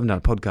not. I haven't done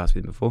a podcast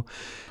with him before.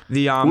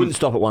 Wouldn't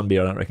stop at one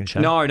beer, I don't reckon,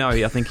 Shane. No,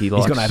 I think he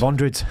likes. He's going to have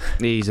hundreds.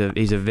 He's a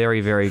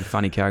very, very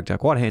funny character.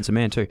 Quite a handsome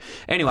man too.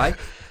 Anyway,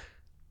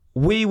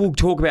 we will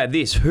talk about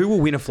this. Who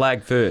will win a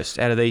flag first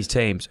out of these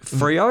teams?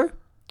 Freo,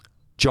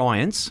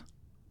 Giants,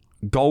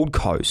 Gold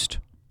Coast,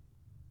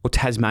 or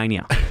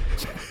Tasmania?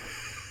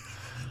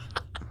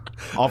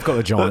 I've got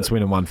the Giants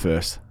winning one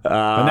first,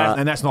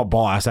 and that's not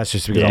bias. That's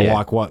just because I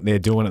like what they're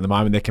doing at the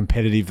moment. They're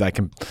competitive.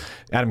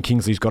 Adam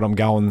Kingsley's got them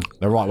going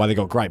the right way. They've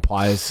got great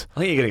players.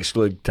 I think you can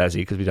exclude Tassie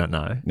because we don't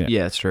know.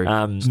 Yeah, that's true.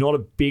 Not a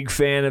big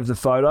fan of the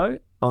photo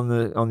on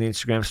the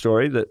Instagram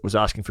story that was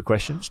asking for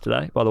questions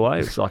today. By the way,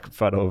 it's like a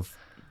photo of.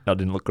 That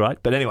didn't look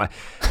great, but anyway,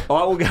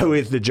 I will go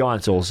with the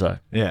Giants also.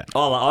 Yeah.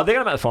 Oh, they're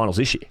going to make the finals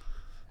this year.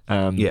 You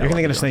reckon they're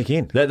going to sneak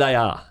in? They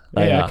are.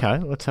 They are. Okay,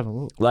 let's have a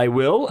look. They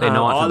will. They're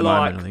ninth at the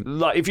moment, I think.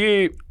 Like if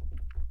you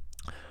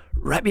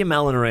wrap your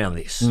melon around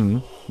this.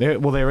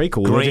 They're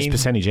equal. Green they're just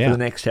percentage for out. the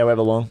next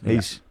however long.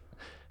 Yeah.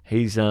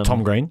 He's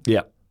Tom Green.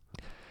 Yeah.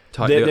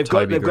 They've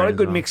got a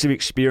good mix of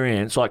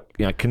experience, like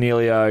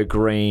Cornelio,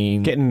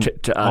 Green,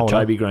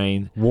 Toby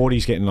Green.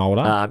 Wardy's getting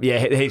older.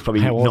 He's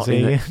probably not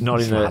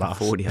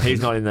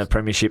in the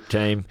premiership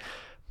team,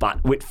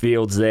 but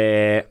Whitfield's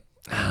there.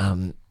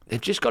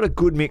 they've just got a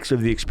good mix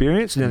of the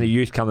experience and then the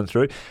youth coming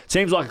through.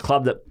 Seems like a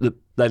club that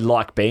they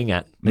like being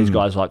at. These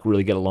guys like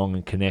really get along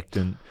and connect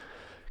and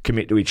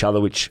commit to each other,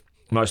 which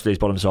most of these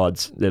bottom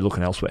sides, they're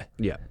looking elsewhere.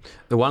 Yeah.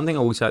 The one thing I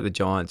will say at the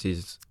Giants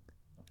is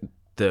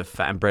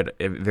and Brett,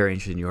 very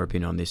interested in your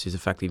opinion on this, is the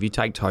fact that if you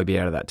take Toby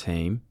out of that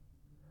team,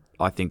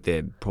 I think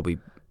they're probably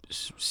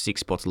 6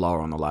 spots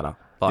lower on the ladder.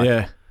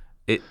 Like,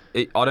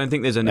 I don't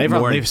think there's an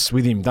everyone lives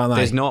with him, don't they?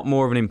 There's not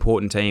more of an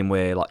important team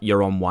where like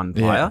you're on one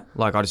player.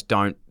 Like I just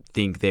don't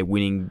think they're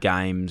winning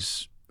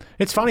games.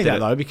 It's funny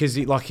though because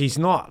he's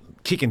not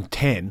kicking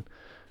 10,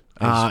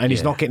 and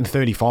he's not getting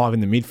 35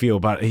 in the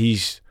midfield, but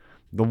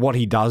what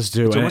he does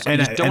do, you just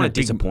don't want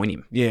to disappoint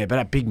him. Yeah, but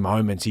at big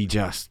moments he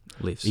just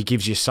lifts. He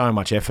gives you so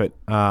much effort.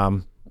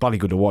 Bloody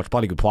good to watch,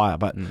 bloody good player,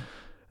 but.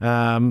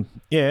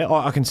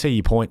 I can see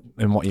your point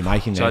and what you're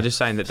making there. So I'm just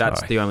saying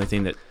that's the only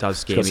thing that does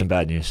scare me. Got some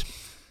bad news.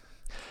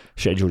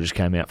 Schedule just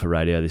came out for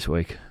radio this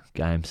week.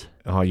 Games.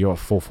 Oh, you're at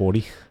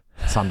 4:40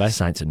 Sunday.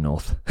 Saints and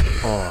North.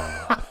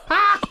 Oh,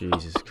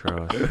 Jesus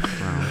Christ!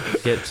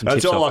 Get some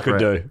That's tips all I off could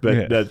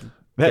Brett. do.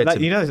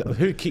 But you know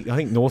who kicked? I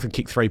think North had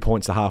kicked 3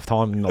 points at half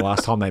time in the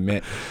last time they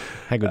met.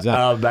 How good's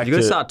that? You got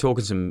to start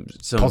talking some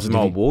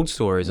old Ward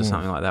stories or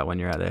something like that when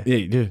you're out there. Yeah,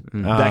 you do.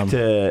 Back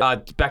to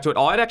it.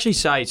 I'd actually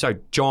say so.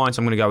 Giants,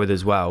 I'm going to go with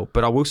as well,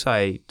 but I will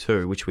say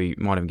too, which we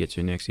might even get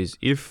to next, is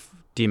if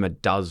Dimmer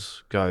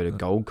does go to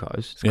Gold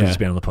Coast, He's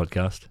been on the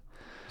podcast.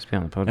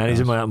 And he's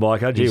a mountain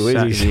biker. Gee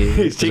whiz,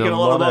 he's ticking a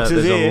lot of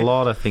boxes here. There's a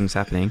lot of things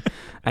happening,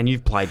 and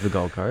you've played for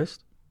Gold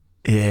Coast.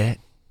 Yeah,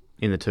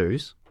 in the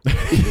twos.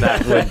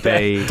 That would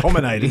be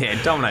dominated.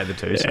 Yeah, dominate the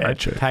twos. Yeah,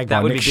 true.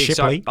 That would be big.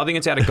 So I think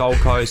it's out of Gold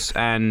Coast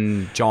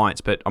and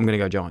Giants, but I'm going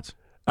to go Giants.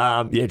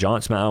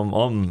 Giants, man.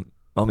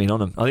 I'm in on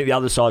them. I think the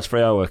other side's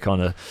Freo are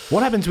kind of.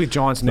 What happens with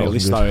Giants in their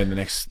list though in the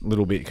next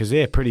little bit, because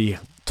they're pretty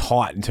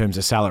tight in terms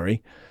of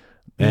salary,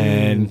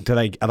 and are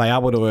they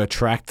able to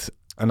attract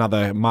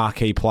another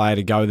marquee player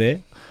to go there,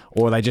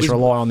 or they just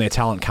rely on their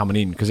talent coming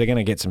in because they're going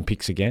to get some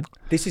picks again?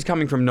 This is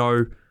coming from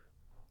no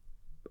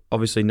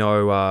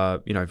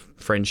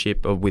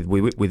friendship with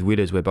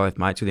Witters. We're both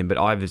mates with him, but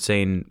I've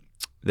seen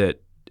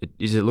that.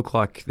 Does it look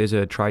like there's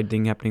a trade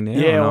thing happening there?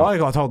 Yeah, well, I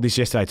got told this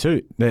yesterday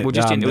too. That,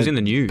 it was in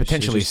the news.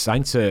 Potentially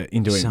Saints are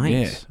into it.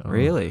 Saints, yeah.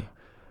 Really?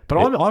 But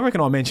I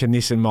reckon I mentioned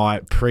this in my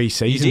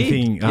pre-season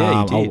thing.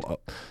 Yeah, you did.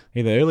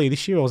 Either earlier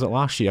this year or was it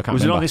last year? I can't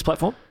remember. Was it on this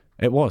platform?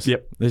 It was.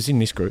 Yep. It was in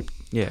this group.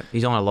 Yeah,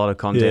 he's on a lot of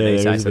content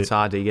these days, so it's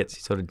hard to get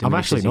sort of. I'm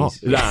actually not.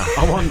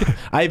 I'm on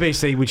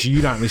ABC, which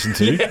you don't listen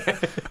to. Yeah.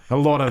 A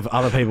lot of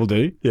other people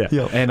do. Yeah.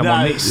 And I'm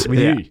on this with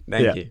you.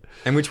 Thank you.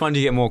 And which one do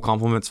you get more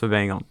compliments for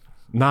being on?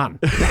 None.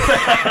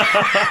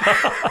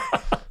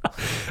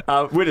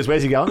 Witters,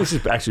 where's he going? This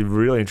is actually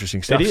really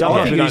interesting stuff. It is.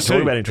 Sometimes I think we don't it is talk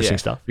too. about interesting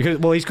stuff. Because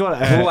he's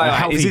got a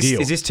healthy deal.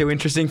 Is this too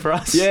interesting for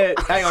us? Yeah,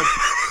 hang on.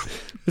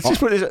 Let's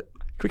just put this. Can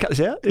we cut this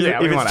out? If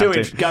it's too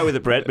interesting, go with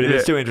it, Brett. But if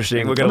it's too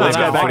interesting, let's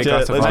go back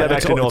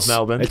to North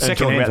Melbourne and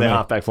talk about their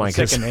halfback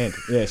flankers. Second hand.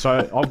 Yeah,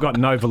 so I've got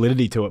no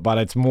validity to it, but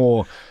it's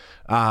more.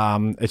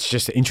 It's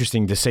just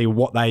interesting to see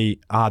what they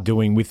are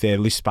doing with their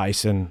list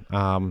space and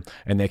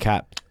their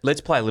cap.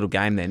 Let's play a little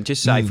game then.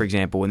 Just say, for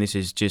example, and this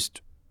is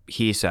just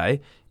hearsay,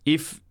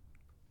 if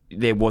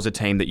there was a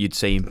team that you'd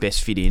see him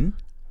best fit in,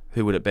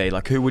 who would it be?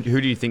 Like, who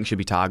do you think should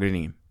be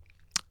targeting him?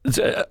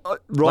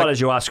 As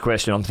you ask the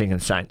question, I'm thinking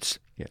Saints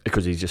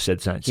because he just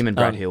said Saints. Him and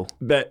Brad Hill.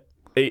 But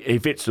he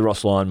fits the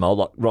Ross Lyon mould.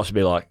 Like Ross would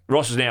be like,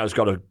 Ross now has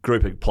got a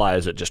group of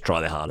players that just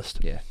try their hardest.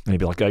 Yeah. And he'd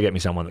be like, go get me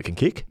someone that can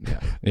kick.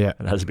 Yeah.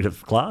 And has a bit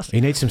of class.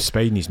 He needs some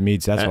speed in his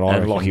mids, that's what I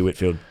reckon. And Lockie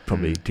Whitfield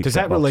probably ticks Does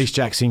that release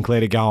Jack Sinclair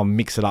to go and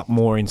mix it up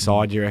more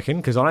inside, you reckon?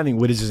 Because I don't think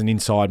Witters is an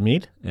inside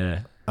mid.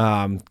 Yeah.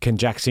 Can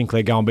Jack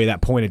Sinclair go and be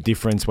that point of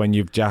difference when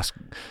you've just,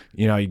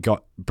 you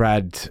got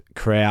Brad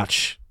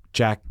Crouch,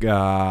 Jack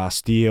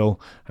Steele,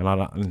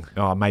 and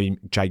maybe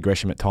Jade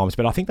Gresham at times,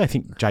 but I think they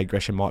think Jade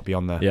Gresham might be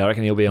on the. Yeah, I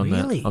reckon he'll be on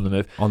the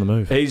move. On the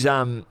move. He's the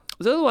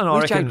other one. Where's I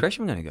reckon. Jade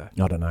Gresham going to go?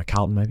 I don't know,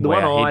 Carlton maybe. The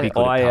one he'd be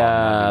good at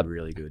Carlton. He'd be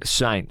really good.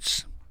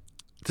 Saints.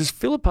 Does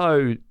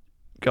Filippo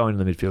go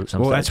into the midfield at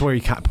some stage? That's where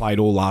he played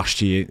all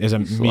last year. There's a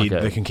mid like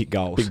that can kick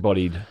goals.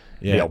 Big-bodied.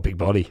 Yeah, big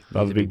body.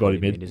 Love the big-bodied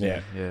mid.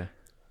 Yeah.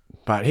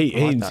 But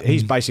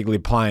he's basically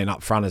playing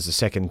up front as a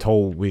second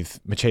tall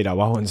with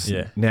Machito Owens.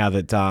 Yeah. Now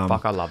that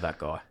Fuck, I love that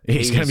guy.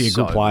 he's going to be a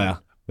good so player.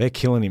 They're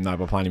killing him though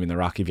by playing him in the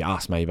ruck. If you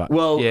ask me, but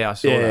I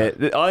saw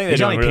that. I think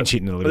he's only pinch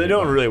hitting a little they're bit.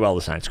 doing really well,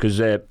 the Saints, because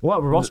they're.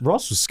 Well, Ross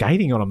was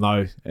skating on him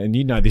though, and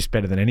you know this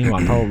better than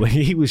anyone probably.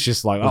 He was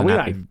just like,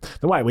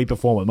 the way we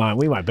perform at the moment,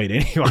 we won't beat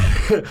anyone.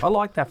 I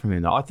like that from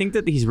him though. I think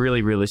that he's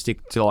really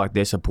realistic to like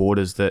their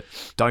supporters that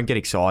don't get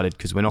excited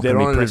because we're not going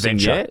to be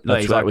present yet.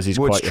 That's right, was his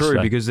quote it's true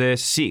yesterday. because they're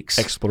 6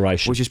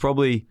 Exploration. which is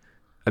probably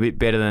a bit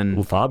better than.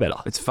 Well, far better.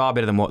 It's far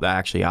better than what they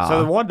actually are.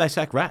 So why did they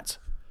sack Rats?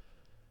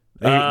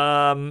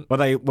 Why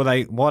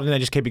didn't they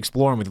just keep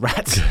exploring with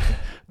Rats?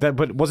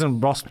 But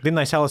wasn't Ross? Didn't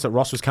they tell us that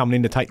Ross was coming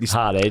in to take this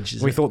hard edge?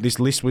 We thought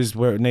this list was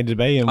where it needed to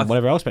be and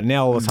whatever else, but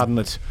now all of a sudden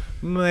it's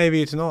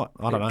maybe it's not.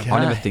 I don't know. I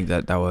never think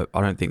that they were.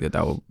 I don't think that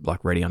they were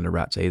like ready under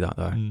Rats either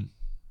though.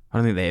 I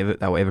don't think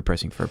they were ever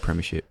pressing for a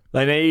premiership.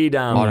 They need.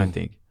 I don't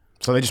think.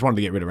 So they just wanted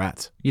to get rid of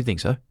Rats. You think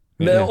so?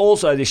 They're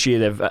also, this year,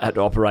 they've had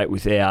to operate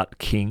without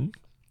King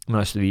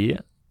most of the year.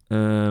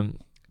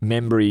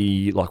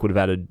 Membry would have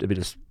added a bit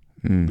of spice.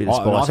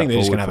 I think they're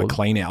just going to have a forward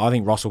clean out. I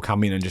think Ross will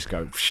come in and just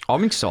go.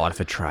 I'm excited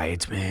for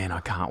trades, man. I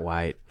can't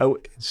wait. Oh,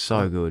 It's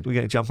so good. we're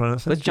going to jump on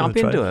it. Let's jump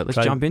into it.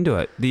 Let's jump into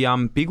it.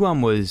 The big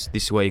one was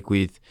this week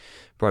with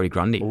Brodie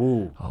Grundy.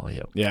 Ooh. Oh,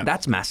 yeah. Yeah.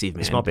 That's massive, man.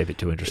 This might be a bit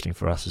too interesting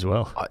for us as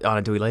well.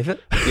 Do we leave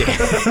it?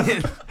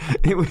 Yeah.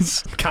 It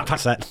was. Can't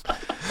touch that.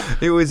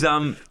 It was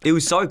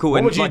so cool.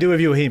 What would you do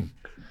if you were him?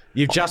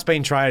 You've just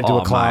been traded to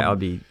a club, mate, I'd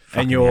be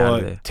fucking and out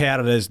of you're there.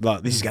 touted as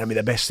this is going to be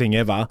the best thing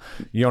ever.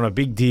 You're on a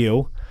big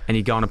deal. And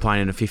you're going to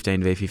play in a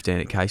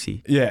 15v15 at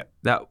Casey. Yeah.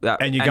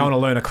 And you're going to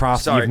learn a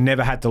craft that you've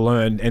never had to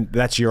learn, and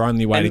that's your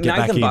only way to get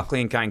back in. Nathan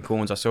Buckley and Kane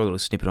Corns, I saw a little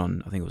snippet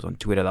on, I think it was on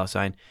Twitter, they were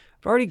saying,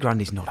 Brodie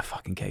Grundy's not a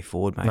fucking key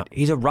forward, mate. No.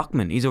 He's a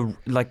ruckman. He's a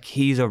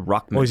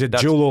ruckman. Well, he's a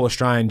dual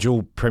All-Australian,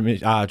 dual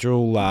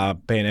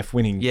BNF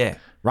winning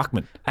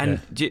ruckman.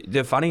 And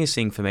the funniest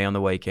thing for me on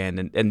the weekend,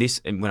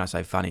 and when I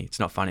say funny, it's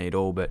not funny at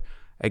all, but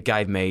it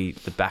gave me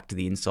the back to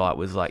the insight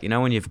was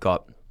when you've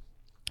got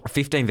a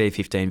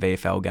 15v15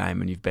 VFL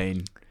game and you've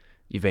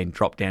been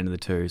dropped down to the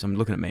twos. I'm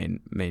looking at me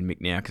and Mick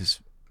now because,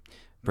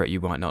 Brett,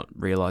 you might not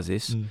realise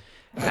this.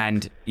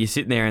 And you're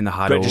sitting there in the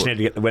huddle. Brett just need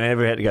to get,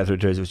 whenever he had to go through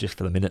twos, it was just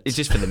for the minutes. It's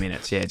just for the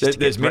minutes, yeah.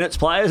 There's minutes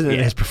players and then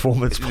there's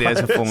performance players.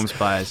 There's performance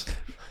players.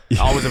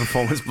 I was a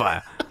performance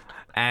player.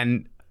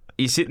 And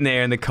you're sitting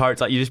there and the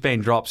coach, you're just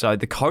being dropped. So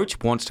the coach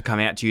wants to come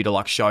out to you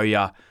to show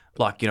you,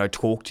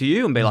 talk to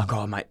you and be like,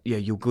 oh, mate, yeah,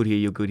 you're good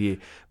here.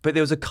 But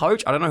there was a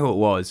coach, I don't know who it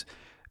was,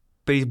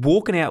 but he's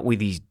walking out with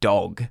his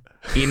dog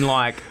in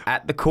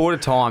at the quarter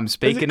time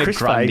speaking to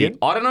Grundy. Fagan?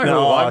 I don't know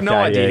who. I have no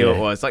idea who it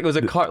was. It was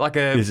a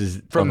This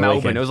is from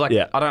Melbourne. It was I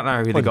don't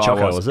know who the guy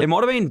Choco, was. it? It might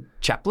have been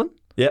Chaplin.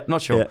 Yeah,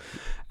 not sure. Yeah.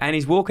 And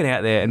he's walking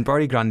out there, and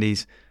Brodie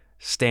Grundy's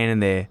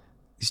standing there.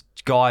 This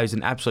guy is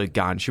an absolute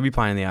gun. Should be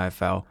playing in the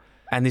AFL.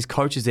 And this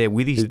coach is there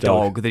with his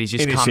dog that he's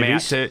just come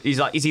out to. He's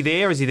like, is he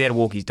there or is he there to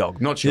walk his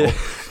dog? Not sure. Yeah.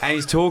 And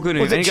he's talking to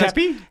him. Was it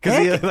Chappie?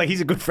 Because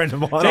he's a good friend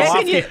of mine.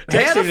 How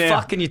the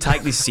fuck can you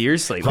take this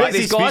seriously?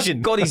 This guy's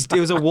got it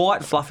was a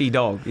white fluffy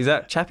dog. Is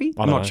that Chappie?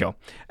 I'm not sure.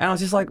 And I was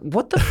just like,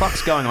 what the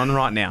fuck's going on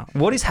right now?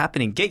 What is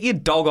happening? Get your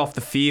dog off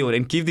the field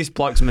and give this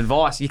bloke some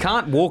advice. You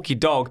can't walk your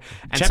dog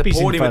and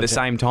support him at the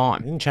same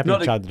time. Isn't Chappie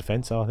in charge of the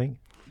defence, though, I think?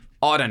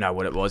 I don't know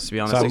what it was, to be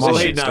honest.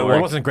 So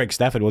it wasn't Greg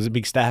Stafford, was it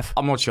Big Staff?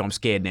 I'm not sure. I'm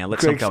scared now.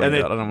 Let's not go into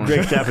it. I don't want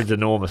Greg Stafford's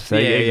enormous. So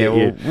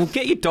Well,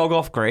 get your dog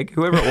off, Greg,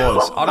 whoever it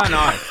was. I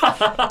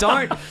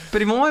don't know.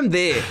 But if I'm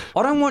there,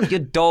 I don't want your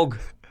dog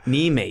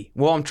near me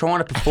while I'm trying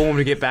to perform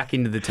to get back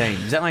into the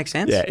team. Does that make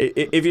sense? Yeah.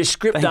 If you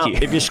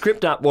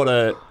script up what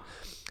a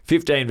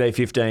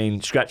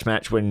 15v15 scratch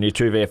match when your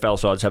two VFL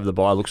sides have the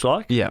bye looks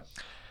like, you're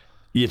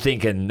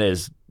thinking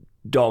there's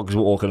dogs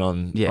walking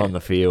on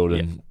the field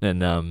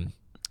and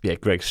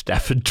Greg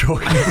Stafford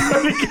talking.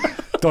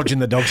 Dodging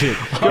the dog shit.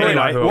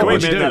 Anyway, what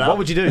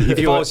would you do if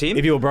you were him?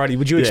 If you were Brodie?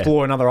 Would you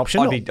explore another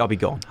option? I'd be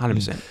gone,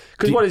 100%.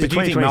 Because what is it? Do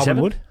you think Melbourne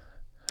would?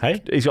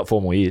 Hey, he's got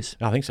 4 more years.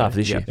 I think so. After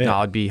this year. No,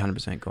 I'd be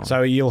 100% gone.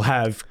 So you'll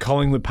have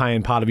Collingwood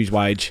paying part of his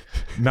wage,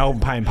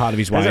 Melbourne paying part of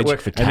his wage, that work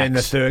for tax? And then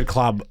the third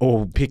club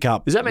will pick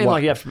up. Does that mean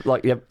you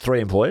have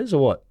 3 employers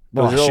or what?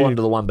 Or is it all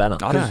under the one banner?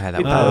 I don't know how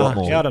that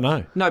works. I don't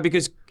know. No,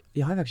 because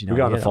I've actually we're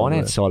going the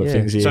finance side of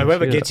things here. So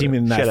whoever gets him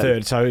in that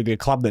third, so the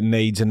club that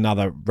needs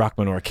another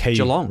ruckman or a key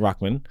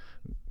ruckman,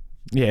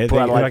 they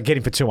get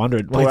him for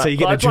 200. So you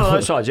get one of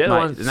those sides,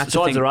 the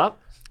sides are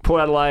up.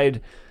 Port Adelaide.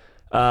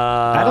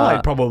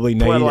 Adelaide probably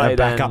need a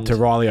backup to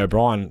Riley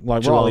O'Brien.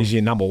 Riley's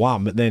your number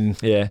one, but then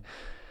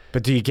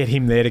But do you get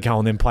him there to go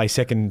and then play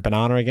second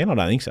banana again? I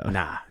don't think so.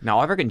 No,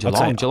 I reckon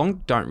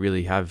Geelong don't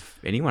really have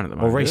anyone at the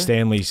moment. Well, Reece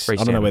Stanley's. I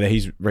don't know whether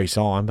he's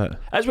re-signed, but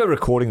as we're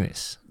recording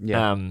this,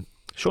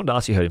 Sean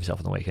Darcy hurt himself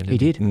on the weekend. He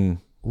did. Mm.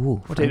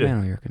 Ooh, what did he do?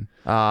 You reckon?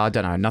 I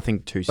don't know.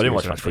 Nothing too serious. I didn't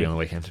watch much footy on the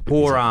weekend.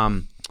 Poor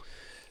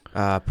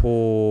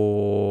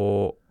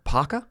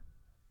Parker.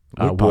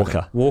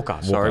 Walker.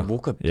 Sorry,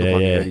 Walker.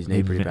 Hurt his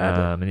knee pretty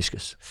badly.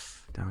 Meniscus.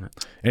 Darn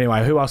it.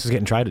 Anyway, who else is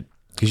getting traded?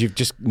 Because you've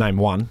just named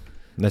one,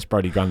 and that's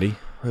Brodie Grundy.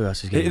 Who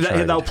else is getting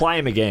traded? They'll play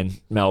him again,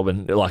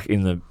 Melbourne.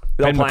 In the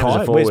Ben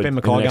Mackay. Where's Ben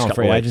Mackay going?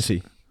 Free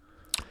agency.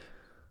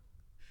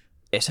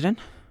 Essendon.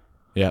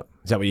 Yeah.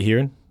 Is that what you're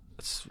hearing?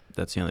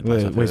 That's the only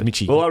place I've Where's heard.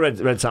 Mitchie? Well, I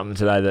read something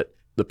today that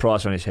the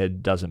price on his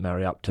head doesn't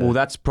marry up to. Well,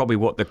 that's probably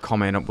what the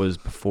comment was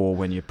before.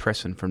 When you're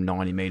pressing from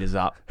 90 metres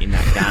up in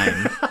that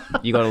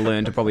game, you got to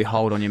learn to probably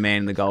hold on your man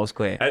in the goal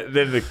square.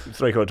 Then the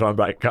 3/4 time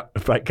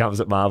break comes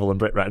at Marvel, and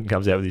Brett Ratton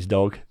comes out with his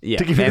dog. Yeah,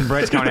 and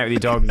Brett's coming out with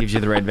his dog and gives you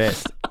the red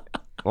vest.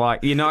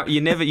 You know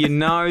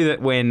that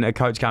when a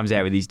coach comes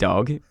out with his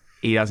dog,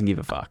 he doesn't give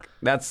a fuck.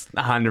 That's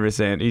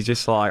 100%. He's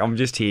just like, I'm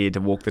just here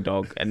to walk the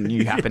dog, and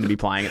you happen to be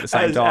playing at the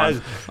same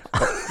time.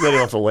 Then he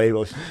wants to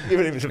leave.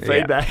 Giving him some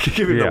feedback.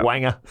 Giving him the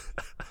wanger.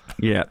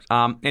 Yeah.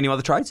 Any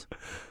other trades?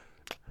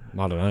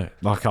 I don't know.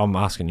 I'm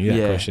asking you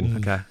that question.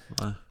 Okay.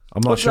 I'm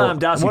not What's sure.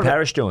 Darcy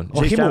Parish doing?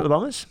 Is he staying at the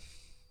Bombers?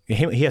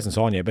 he hasn't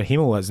signed yet, but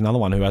Himmel is another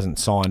one who hasn't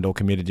signed or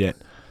committed yet.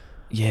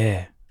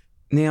 Yeah.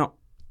 Now,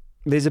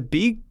 there's a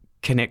big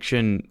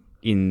connection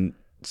in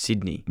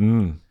Sydney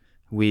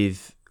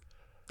with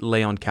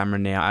Leon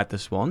Cameron now at the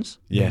Swans.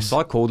 Yes. So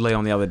I called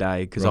Leon the other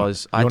day because I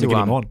You had want to get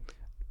him on?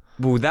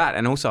 Well, that,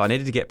 and also I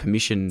needed to get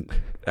permission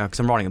because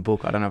I'm writing a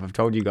book. I don't know if I've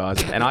told you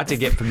guys, and I had to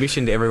get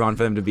permission to everyone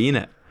for them to be in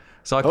it.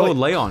 So I called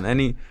Leon,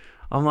 and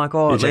I'm like,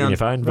 You're checking Leon, your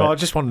phone, Well, I but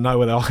just want to know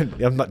whether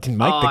didn't make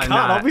the cut, no,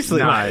 obviously,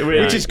 no, mate,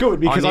 no. which is good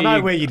because I knew know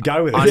you- where you'd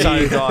go with it. I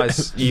knew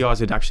So- you guys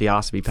would actually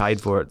ask to be paid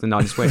for it, and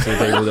I just went to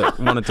the people that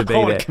wanted to be I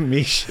want there. a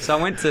commish. So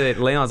I went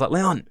to Leon. I was like,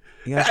 Leon,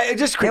 he goes,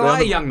 just how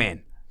are you, young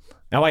man?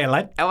 How are you,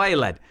 lad? How are you,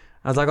 lad?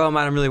 I was like, oh,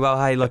 mate, I'm really well.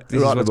 Hey, look, this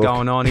is Writing a what's book.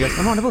 going on. He goes,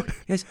 I'm writing a book.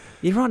 He goes,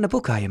 you're writing a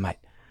book, are you, mate?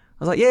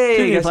 I was like, yeah.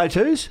 do He you goes, play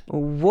twos?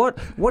 what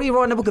are you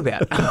writing a book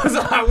about? I was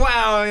like,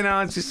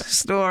 wow, it's just a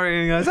story.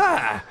 And he goes,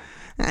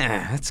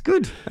 that's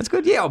good. That's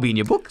good. Yeah, I'll be in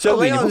your book. So I'll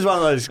be in your Leon's book. one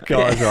of those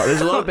guys, right? There's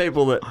a lot of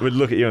people that would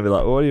look at you and be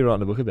like, what are you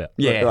writing a book about?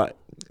 Yeah. Like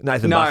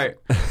Nathan No,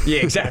 Buff. yeah,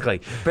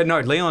 exactly. But no,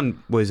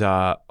 Leon was,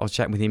 I was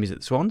chatting with him. He's at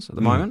the Swans at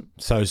the moment.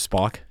 So's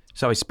Spike.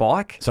 So is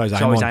Spike. So is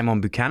So is Amon.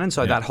 Amon Buchanan.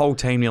 So that whole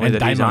team nearly And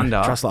that he's Damo under.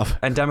 Truslove.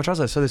 And Damo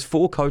Truslove. So there's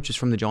 4 coaches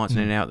from the Giants in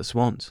and out at the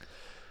Swans.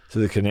 So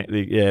the connect,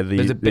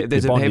 There's a the bond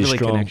is heavily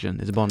strong. connection.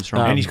 There's a bond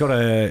strong. And he's got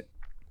a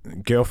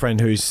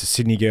girlfriend who's a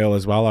Sydney girl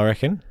as well, I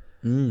reckon.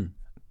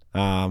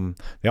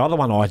 The other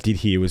one I did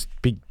hear was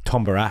big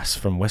Tom Barras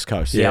from West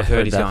Coast. yeah, I've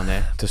heard he's that. going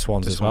there. To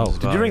Swans To as Swans well. as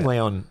Did well. you ring yeah.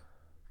 Leon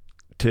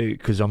too?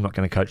 Because I'm not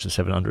going to coach the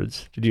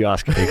 700s. Did you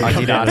ask if he could I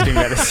come did down? ask him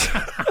about this.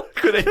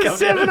 Could he come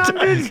down?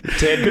 700s.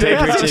 Ted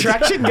How's the Richards.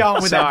 traction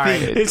going with Sorry.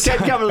 that thing? Is Ted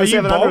coming to Are the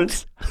you 700s?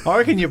 bogged? I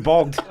reckon you're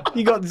bogged.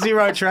 You got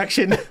zero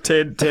traction.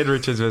 Ted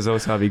Richards was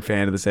also a big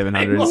fan of the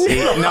 700s.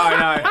 No,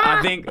 I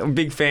think a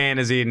big fan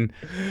as in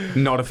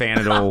not a fan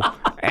at all.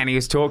 And he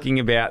was talking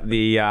about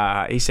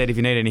the, he said if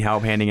you need any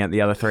help handing out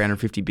the other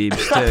 350 bibs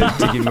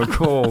to give him a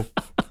call.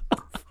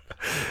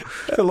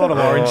 A lot of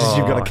oranges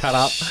you've got to cut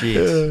up.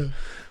 Shit.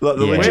 Like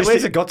the Yeah.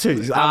 Where's it got to?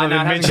 No, Other it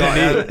than hasn't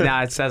mentioning got,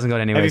 no, it hasn't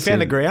got anywhere. Have you found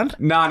the soon. ground?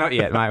 No, not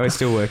yet, mate. We're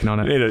still working on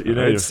it. You need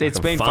a It's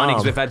fucking been funny because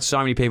farm. we've had so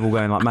many people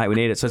going like, mate, we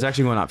need it. So it's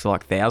actually gone up to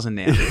like 1,000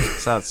 now.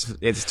 So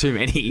it's too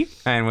many,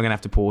 and we're gonna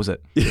have to pause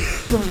it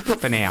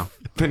for now.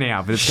 But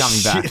it's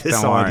coming back. Shit, this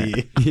Don't worry.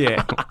 idea.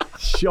 Yeah.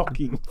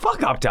 Shocking.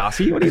 Fuck up,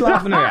 Darcy. What are you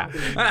laughing about?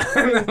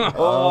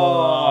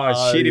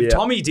 oh shit! If yeah.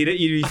 Tommy did it,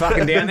 you'd be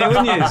fucking down there,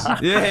 wouldn't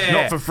you? Yeah.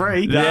 Not for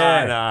free.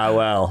 No,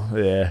 well,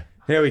 yeah.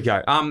 Here we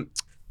go.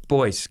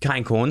 Boys,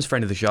 Kane Corns,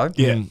 friend of the show.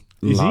 Yeah.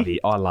 Is Love he?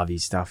 it. I love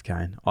his stuff,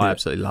 Kane. I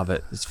absolutely love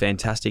it. It's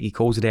fantastic. He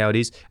calls it how it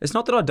is. It's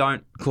not that I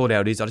don't call it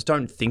how it is. I just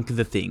don't think of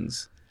the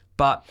things.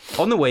 But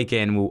on the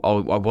weekend, I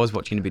was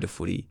watching a bit of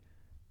footy,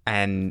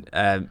 and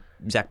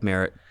Zach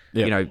Merritt.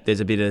 Yep. You know, there's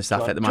a bit of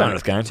stuff at the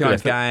moment. 200th game.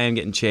 200th game,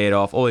 getting chaired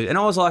off. And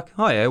I was like,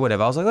 oh yeah,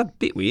 whatever. I was like, that's a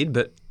bit weird,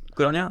 but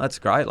good on you. That's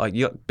great. Like,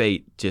 you got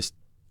beat, just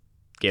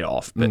get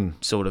off, but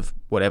sort of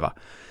whatever.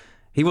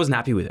 He wasn't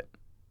happy with it.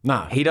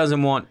 No. He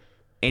doesn't want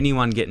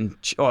anyone getting...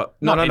 not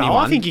No. anyone.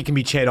 I think you can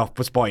be chaired off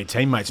just by your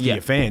teammates to Yeah.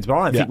 your fans, but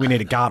I don't think we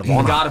need a guard of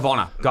honour. Guard of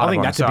honour. I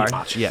think that's a bit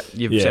much. Yeah,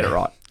 you've said it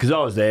right. Because I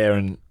was there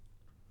and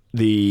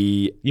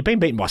You've been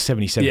beaten by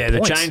 77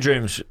 points. the change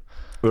rooms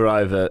were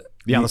over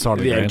The other side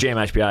of the ground.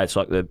 GMHBA. It's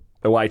like the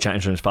away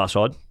change rooms far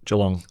side,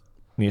 Geelong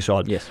near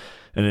side. Yes.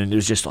 And then it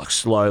was just like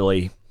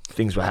slowly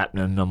things were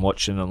happening. And I'm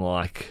watching. I'm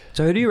like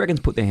So who do you reckon's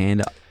put their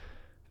hand up?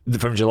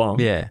 from Geelong,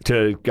 Yeah.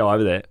 to go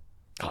over there.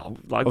 Oh,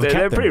 like Well, the they're a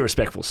captain. pretty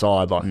respectful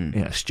side.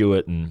 Like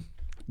Stewart and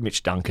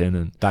Mitch Duncan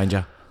and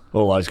Danger.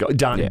 all those guys.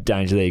 Danger.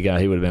 There you go.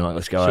 He would have been like,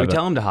 let's go Should over. we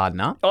tell them to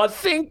harden up? I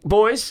think,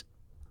 boys,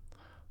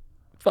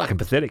 fucking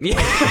pathetic.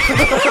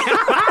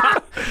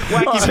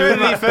 You've heard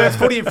it here first.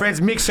 Footy and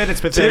Friends. Mick said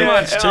it's pathetic.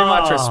 Too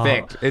much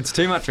respect. It's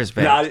too much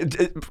respect.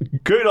 No,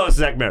 kudos to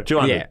Zach Merritt.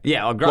 200.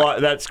 Yeah, great. Like,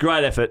 that's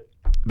great effort,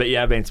 but you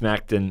have been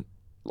smacked and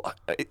like,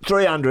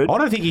 300. I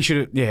don't think he should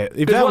have. Yeah,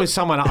 if that was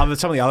someone other,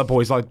 some of the other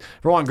boys, like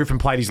Ryan Griffin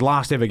played his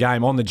last ever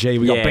game on the G.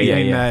 We got Yeah, beaten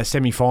in yeah. the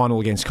semi-final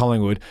against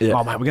Collingwood. Yeah.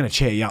 Oh mate, we're going to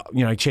cheer you up.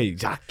 You know, cheer you.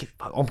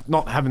 I'm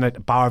not having a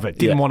bar of it.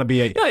 Didn't want to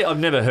be a. Yeah, I've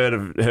never heard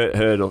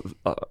of.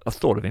 I've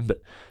thought of him,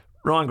 but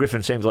Ryan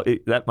Griffin seems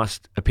like that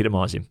must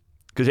epitomise him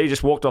because he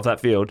just walked off that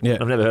field. Yeah.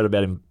 I've never heard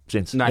about him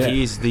since. No, Yeah.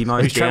 he is the He's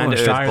most travelling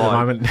down-to-earth Australia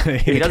at the bloke.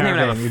 moment. He doesn't even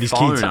have with a his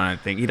phone, kids. I don't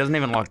think. He doesn't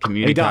even like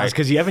communicate. He does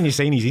because haven't you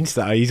seen his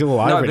Insta? He's all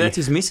over No, it. but that's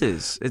his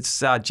missus. It's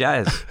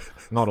Jazz.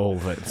 Not all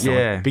of it.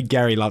 Yeah. Big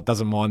Gary Love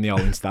doesn't mind the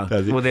old Insta.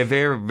 Well, they're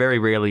very, very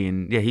rarely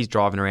in... Yeah, he's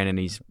driving around and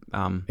he's...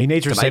 He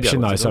needs the reception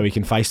baby though, as so well. he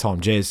can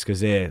FaceTime Jez because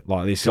they're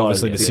like this.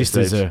 Obviously, yeah, the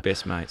sisters are.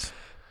 Best mates.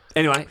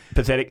 Anyway,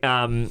 pathetic.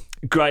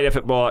 Great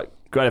effort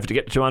to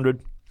get to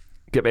 200.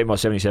 Get beaten by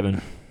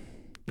 77.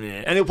 Yeah,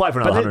 and he'll play for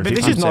another But 150.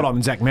 this is not on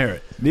Zach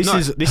Merritt. This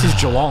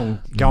is Geelong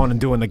going and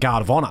doing the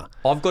Guard of Honour.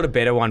 I've got a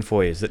better one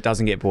for you that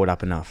doesn't get brought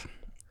up enough.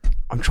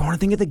 I'm trying to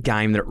think of the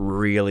game that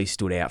really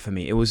stood out for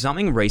me. It was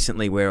something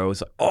recently where I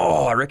was like,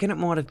 I reckon it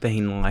might have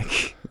been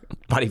like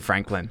Buddy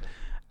Franklin.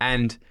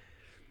 And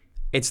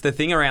it's the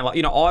thing around,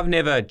 like, I've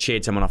never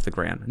cheered someone off the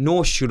ground,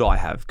 nor should I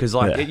have, because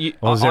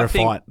Was there a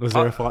fight? Was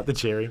there a fight to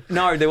cheer him?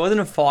 No, there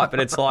wasn't a fight, but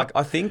it's like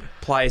I think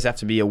players have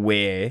to be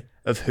aware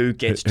of who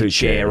gets to Who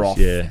cheer cheers, off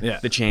yeah.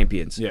 the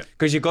champions. Yeah.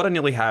 Because you've got to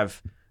nearly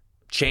have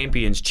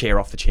champions cheer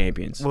off the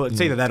champions. Well, it's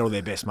either that or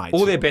their best mates.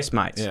 All their best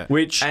mates. Yeah.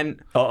 Which And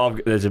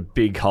there's a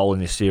big hole in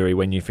this theory.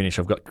 When you finish,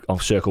 I'll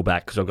circle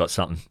back because I've got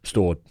something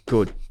stored.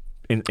 good.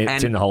 It's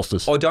And in the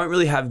holsters. I don't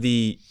really have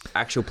the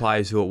actual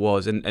players who it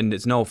was, and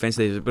it's no offense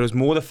to these, but it was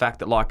more the fact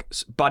that, like,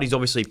 Buddy's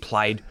obviously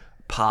played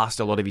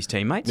past a lot of his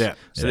teammates. Yeah.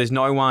 So there's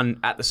no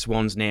one at the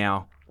Swans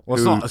now. Well,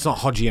 it's not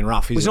Hodgie and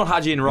Ruff, is It's it? not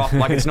Hadji and Rock.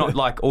 Like, it's not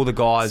like all the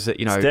guys that,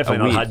 It's definitely are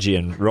not with. Hadji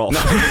and Roth.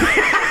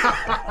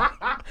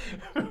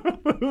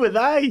 Who were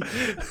they?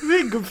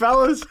 They're good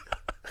fellas.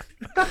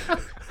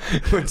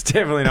 It's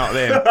definitely not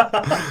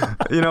them.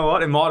 You know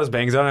what? It might have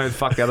been, because I don't know who the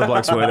fuck the other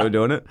blokes were that were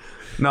doing it.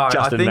 No,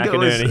 Justin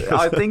McInerney.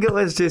 I think it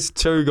was just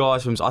two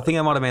guys from. I think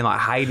it might have been like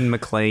Hayden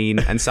McLean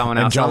and someone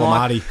And else. Joel I'm like-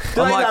 Marty.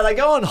 I'm like, they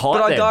go on high.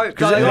 but I then, don't.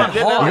 'cause They go on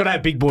they're- high. You gotta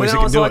have big boys But that then I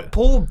can was do like, it.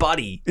 Poor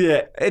Buddy.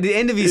 Yeah. At the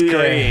end of his Yeah.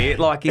 career,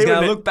 like, he's Even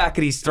going to the- look back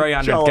at his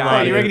 300 Joel game.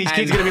 Marty. You reckon his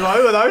kid's and- going to be like,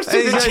 who are those two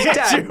and he that goes, cheered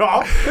 "Dad, you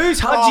off?" Who's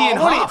Hadji and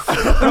Huff?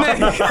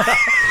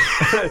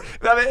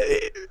 I mean,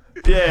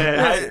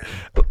 yeah.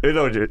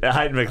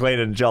 Hayden McLean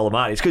and Joel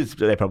Marty. It's because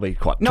they're probably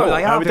quite No, tall.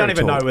 they are. We don't very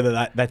even tall. know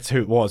whether that's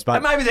who it was, but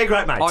And maybe they're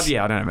great mates. Oh,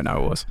 yeah, I don't even know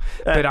who it was.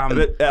 But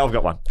I've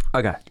got one.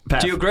 okay.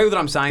 Pav. Do you agree with what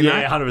I'm saying?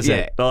 Yeah, though?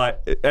 100%. Like,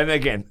 and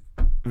again,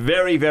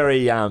 very,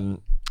 very, very,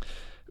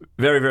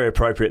 very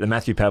appropriate that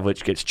Matthew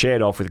Pavlich gets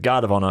chaired off with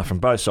guard of honour from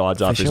both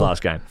sides after his sure.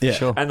 last game. Yeah.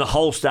 Sure. And the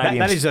whole stadium.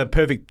 that is a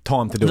perfect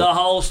time to do the it.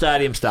 whole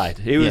stadium stayed.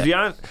 He was the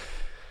only.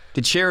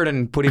 Did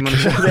Sheridan put him on the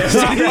shoulder?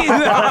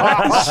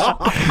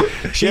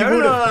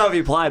 Sheridan, I don't know if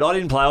he played. I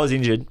didn't play. I was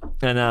injured,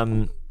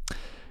 and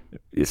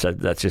so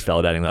that's just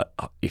validating that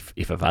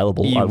if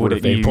available, You I would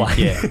have been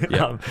playing.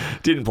 yeah.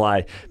 Didn't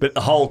play, but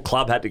the whole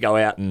club had to go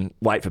out and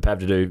wait for Pav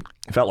to do.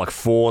 It felt like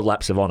 4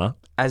 laps of honour.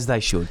 As they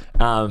should.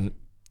 I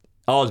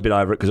was a bit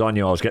over it because I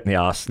knew I was getting the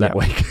arse that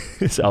week,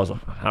 so I was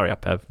like, "Hurry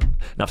up, Pav,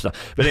 enough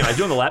stuff." But anyway,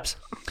 doing the laps,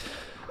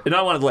 and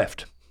no one had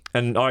left,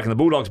 and I reckon the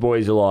Bulldogs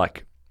boys are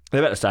like. They're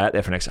about to stay out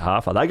there for an extra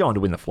half. Are they going to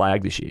win the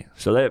flag this year?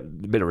 So they're a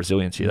bit of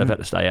resilience here. They've had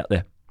to stay out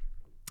there.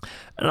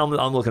 And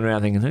I'm looking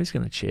around thinking, who's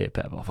going to cheer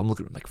Pav off? I'm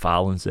looking at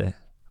McFarlane's there,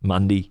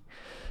 Mundy,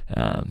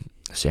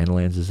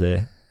 Sandilands is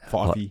there.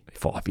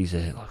 Fifey's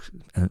there.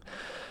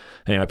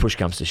 Anyway, push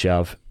comes to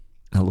shove.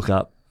 I look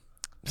up.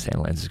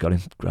 Sandilands has got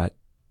him. Great.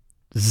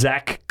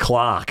 Zach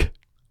Clark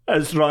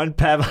has thrown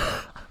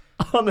Pav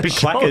on the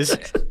shoulders.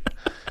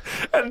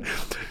 And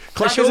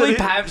Surely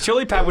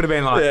Pav would have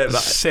been like, Yeah, but-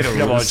 settle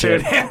come on, settle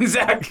Chair. down,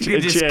 Zach. You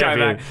just Chair, go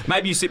yeah. back.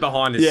 Maybe you sit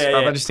behind us,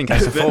 Yeah. just in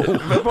case of fall.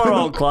 But poor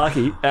old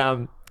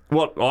Clarkie,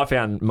 what I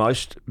found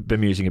most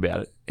bemusing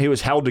about it, he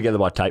was held together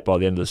by tape by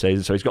the end of the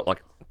season, so he's got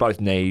like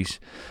both knees,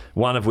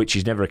 one of which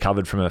he's never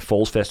recovered from a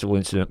Falls Festival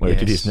incident where he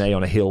did his knee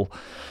on a hill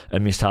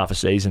and missed half a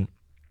season,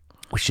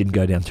 which didn't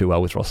go down too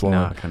well with Ross Lyon.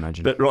 No, I can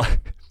imagine. But right,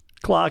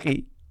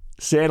 Clarkie,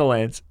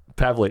 Sandilands,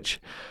 Pavlich,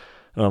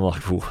 and I'm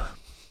like, ooh,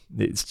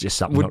 it's just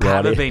something Would not right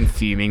Pav have here. been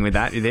fuming with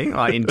that, you think?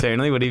 Like,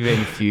 internally, would he have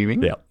been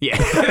fuming? Yeah. Yeah.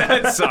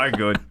 That's so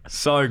good.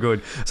 So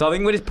good. So I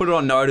think we just put it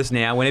on notice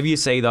now. Whenever you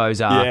see those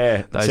send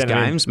 'em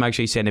games, make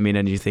sure you send them in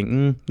and you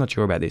think, not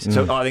sure about this.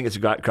 So I think it's a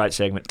great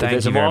segment. Thank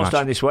There's you a very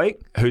milestone much. this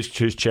week. Who's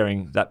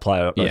cheering that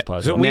player? Those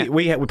players. So on?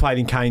 we played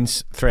in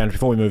Kane's 300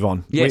 before we move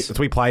on. Yes.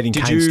 We played in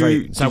Did Kane's you-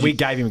 3. So did we you-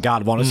 gave him a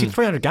guard of honour. It's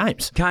 300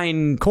 games.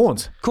 Kane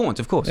Corns. Corns,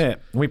 of course. Yeah,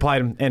 we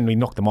played him and we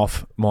knocked them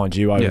off, mind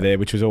you, over there,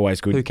 which was always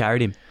Who good.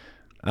 carried him?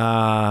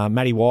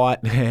 Matty White.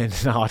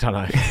 And, no, I don't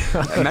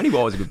know. Matty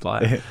White was a good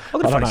player. I've got a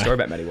I don't funny know. story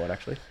about Matty White,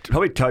 actually.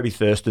 Probably Toby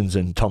Thurstons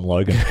and Tom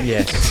Logan.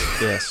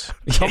 Yes.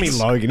 Tommy Yes.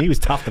 Logan, he was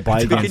tough to play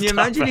But against. can you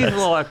imagine if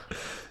like,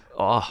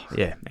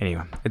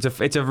 anyway,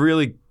 it's a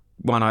really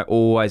one I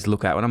always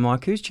look at when I'm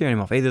like, who's cheering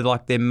him off? Either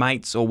like their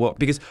mates or what?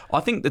 Because I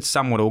think that's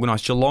somewhat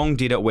organised. Geelong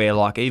did it where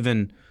like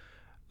even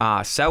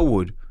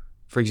Selwood,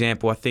 for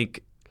example, I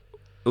think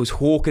it was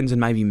Hawkins and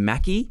maybe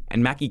Mackie,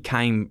 and Mackie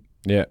came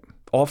Yeah.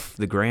 off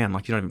the ground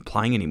like you're not even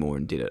playing anymore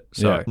and did it.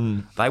 So Yeah.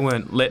 they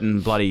weren't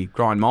letting bloody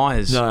Grind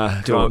Myers No,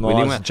 do Grind it with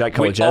him. Myers, Jake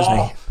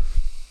Kolodjasny.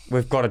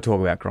 We've got to talk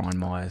about Grind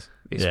Myers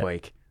this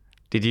week.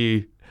 Did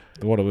you,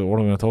 What are we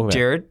going to talk about?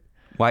 Jared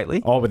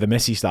Waitley? Oh, with the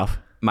messy stuff.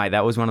 Mate,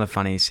 that was one of the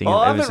funniest things I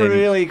I've ever haven't seen.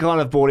 really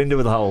kind of bought into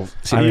the whole.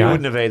 So you Okay.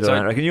 wouldn't have either. So-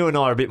 I reckon you and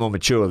I are a bit more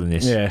mature than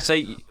this. Yeah. So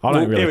I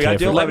don't really here we go, care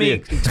Jill. for let it. me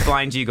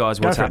explain to you guys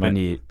what's for it, happened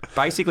mate. here.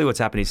 Basically, what's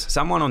happened is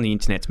someone on the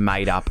internet's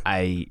made up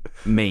a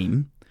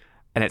meme,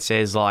 and it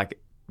says like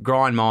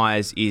Grind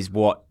Myers is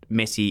what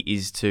Messi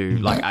is to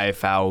like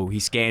AFL. He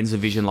scans the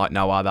vision like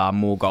no other,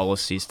 more goal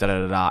assists,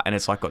 and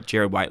it's like got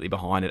Jared Waitley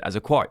behind it as a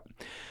quote.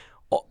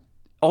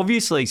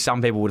 Obviously,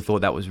 some people would have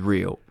thought that was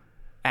real.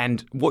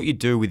 And what you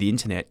do with the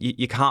internet,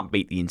 you can't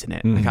beat the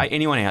internet. Okay,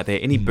 anyone out there,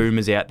 any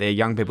boomers out there,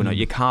 young people know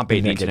you can't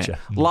beat the Next internet.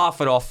 at you.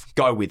 Laugh it off,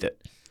 go with it.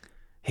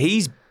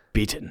 He's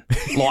bitten,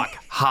 like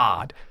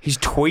hard. He's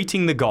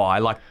tweeting the guy,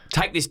 like,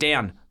 take this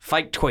down,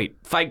 fake tweet,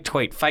 fake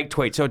tweet, fake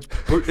tweet. So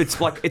it's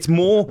like it's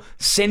more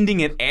sending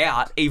it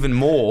out even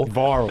more.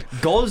 Viral.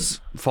 Goz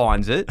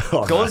finds it.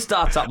 Goz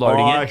starts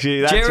uploading it.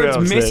 Actually, that's Jared's what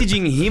I'm saying.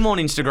 messaging him on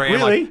Instagram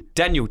Really? like,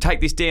 Daniel, take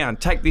this down,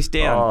 fake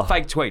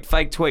tweet,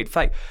 fake tweet,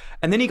 fake.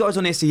 And then he goes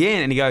on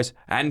SEN and he goes,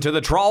 and to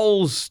the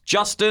trolls,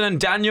 Justin and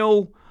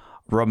Daniel,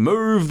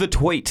 remove the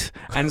tweet.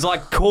 And it's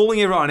like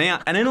calling everyone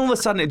out. And then all of a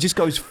sudden it just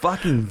goes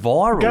fucking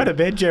viral. Go to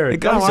bed, Jared. It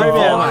goes Go so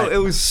home, viral. mate. It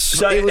was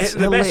So it was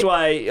the best hilarious.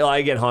 way,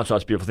 like, again,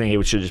 hindsight's a beautiful thing.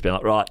 He should have just been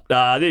like,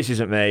 right, this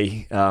isn't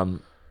me.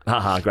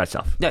 Haha, great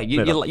stuff. Yeah,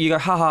 you go,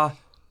 haha,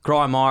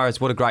 Graham Myers,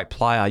 what a great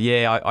player.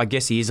 Yeah, I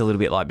guess he is a little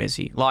bit like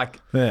Messi. Like,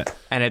 Yeah.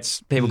 and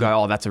it's people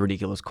go, oh, that's a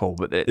ridiculous call,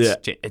 but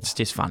it's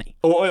just funny.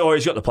 Or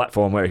he's got the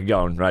platform where he can go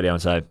on radio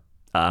and say,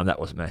 that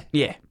wasn't me.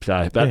 Yeah.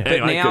 So, but But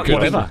anyway, now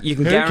good. you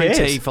can Who guarantee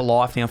cares? for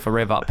life now,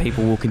 forever,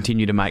 people will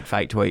continue to make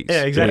fake tweets.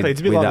 Yeah, exactly. It's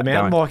a bit like the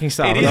mountain biking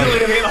stuff. It is a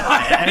little bit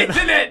like that,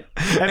 isn't it?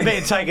 And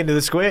being taken to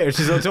the square, it's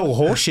all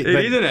horseshit.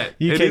 but Isn't it?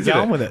 You It keep isn't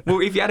going it? with it.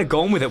 Well, if you had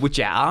gone with it, which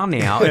you are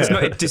now,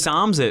 it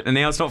disarms it, and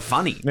now it's not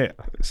funny. Yeah.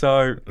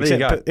 So there you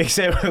go.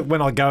 Except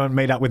when I go and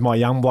meet up with my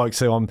young blokes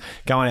who I'm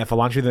going out for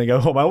lunch with, and they go,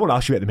 "Oh, mate, I want to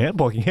ask you about the mountain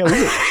biking. How is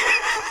it?"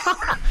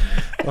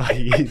 Like,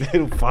 you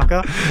little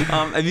fucker.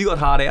 Have you got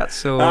hard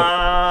outs? Or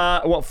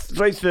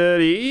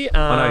 3:30.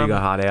 I know you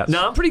got hard outs.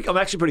 No, I'm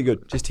actually pretty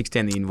good. Just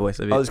extend the invoice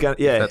a bit. I was going,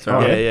 yeah, That's all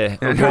right.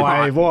 yeah.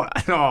 Why?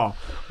 What? Oh,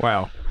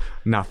 wow.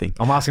 Nothing.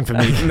 I'm asking for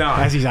Mick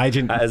as his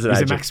agent. As an He's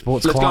agent. a Max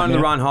Sports Let's go on client the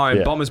now. run home.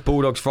 Yeah. Bombers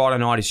Bulldogs Friday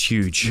night is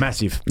huge.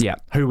 Massive. Yeah.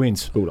 Who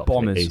wins? Bulldogs.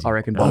 Bombers. Easy. I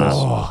reckon Bombers.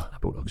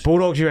 Bulldogs.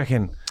 Bulldogs, you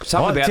reckon?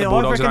 Something about the I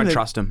Bulldogs, I reckon don't that-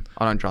 trust them.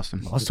 I don't trust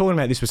them. I was talking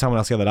about this with someone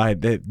else the other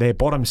day. They're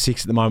bottom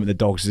six at the moment. The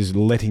Dogs is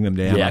letting them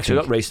down. Yeah, I actually,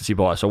 I think. got recency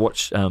bias. I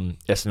watched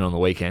Essendon on the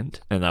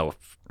weekend, and they were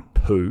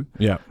poo.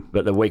 Yeah.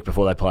 But the week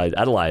before they played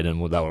Adelaide, and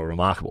they were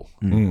remarkable.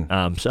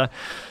 So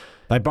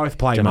They both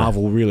play Dunno.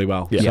 Marvel really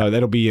well. Yeah. So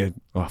that'll be a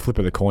flip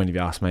of the coin if you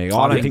ask me.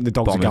 I don't think the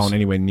Dogs Bombers. are going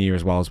anywhere near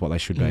as well as what they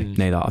should be.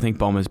 Neither. I think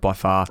Bombers by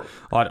far.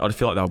 I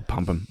feel like they'll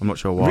pump them. I'm not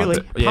sure why.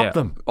 Really? but Pump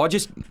them? I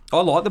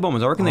like the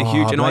Bombers. I reckon they're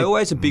huge, and I mate.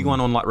 always a big one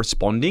on like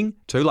responding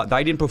too. Like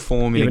they didn't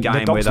perform in Yeah, a but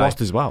game the where Dogs they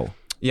lost as well.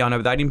 Yeah, I know,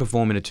 but they didn't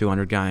perform in a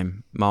 200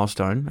 game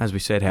milestone, as we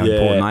said how Yeah.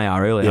 important they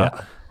are earlier.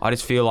 Yeah. I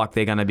just feel like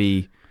they're going to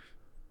be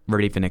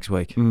ready for next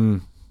week. Do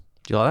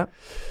you like that?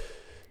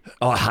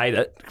 I hate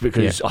it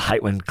because I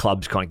hate when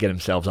clubs kind of get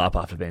themselves up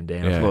after being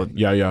down. Yeah. Well,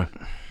 Yo.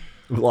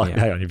 Like, Yeah.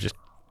 hang on, you've just.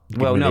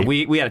 Well, no, given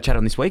me we had a chat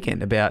on this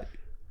weekend about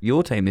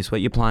your team this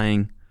week. You're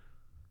playing.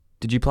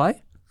 Did you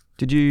play?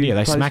 Did you? Yeah,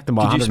 they play- smacked them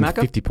by Did you smack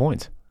 150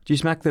 points. Did you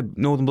smack the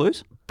Northern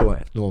Blues?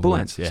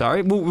 Bullants. Yeah.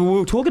 Sorry, we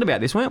were talking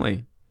about this, weren't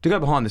we? To go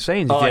behind the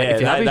scenes, Oh,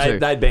 if you're happy to.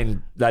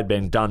 they'd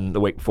been done the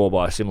week before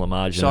by a similar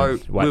margin. So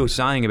and we were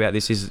saying about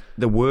this is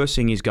the worst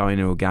thing is going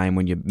into a game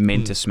when you're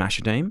meant to smash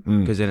a team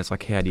because then it's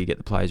like how do you get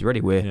the players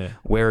ready? Where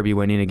Werribee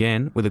went in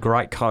again with a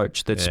great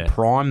coach that's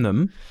primed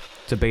them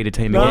to beat a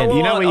team No, again. well,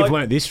 You know where you've I-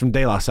 learnt this from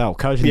De La Salle,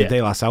 coaching the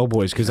De La Salle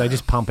boys, because they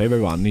just pump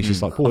everyone. And he's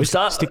just like, boys,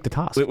 stick to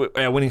task.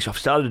 Our winning. I've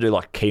started to do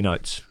like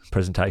keynotes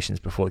presentations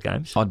before the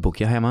games. I'd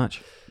book you. How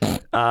much?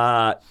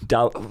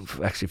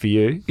 Actually, for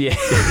you. Yeah,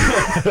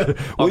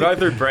 I'll go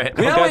through Brett.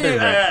 You know I'll go when through you-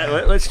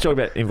 Brett. let's talk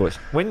about invoice.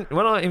 When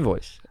I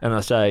invoice and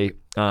I say,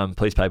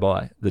 please pay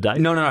by the date.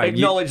 No.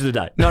 Acknowledge the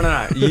date.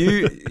 No.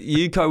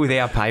 You go with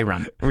our pay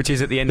run, which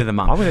is at the end of the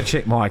month. I'm going to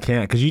check my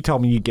account because you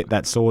told me you'd get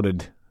that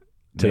sorted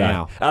Today.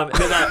 now.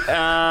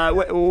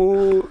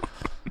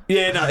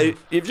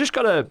 You've just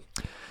got to.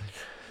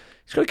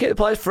 It's got to keep the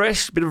players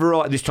fresh. Bit of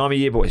variety this time of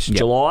year, boys.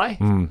 July,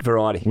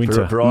 variety.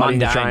 Winter. Variety in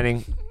the Mundane.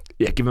 training.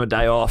 Yeah, give them a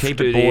day off. Keep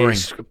do it boring.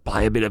 this,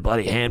 play a bit of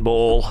bloody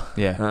handball.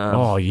 Yeah.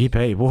 Oh,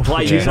 yippee. Well,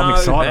 play geez, I'm Uno.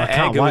 excited. I How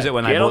can't good was wait. it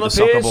when they Get brought on the the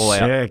soccer piss. ball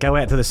out? Yeah, go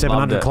out to the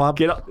 700 it. club.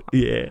 Get up.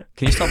 Yeah.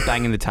 Can you stop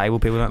banging the table?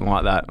 People don't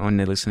like that when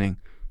they're listening.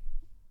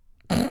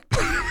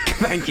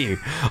 Thank you.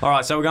 All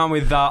right, so we're going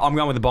with. I'm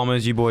going with the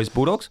Bombers. You boys,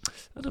 Bulldogs.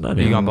 I don't know.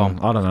 You Man. going Bomb?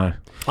 I don't know.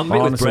 I'm a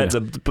bit with Honestly,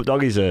 Brett. The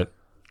doggies are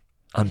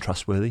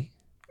untrustworthy.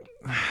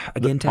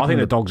 Again, I think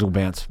the Dogs will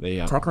bounce.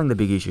 tackling the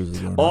big issues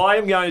again. I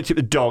am going to tip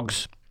the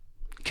Dogs.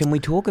 Can we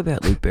talk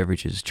about Luke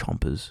Beveridge's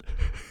chompers?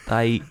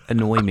 They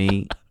annoy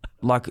me.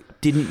 Like,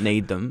 didn't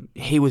need them.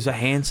 He was a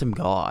handsome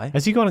guy.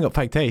 Has he gone and got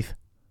fake teeth?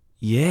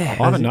 Yeah.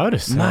 I haven't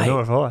noticed. Mate, Nor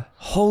have I.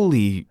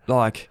 holy,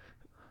 like,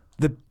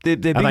 they're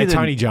bigger Are they than,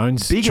 Tony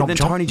Jones? Bigger Chomp, than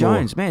chomp? Tony Or-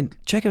 Jones. Man,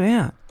 check him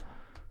out.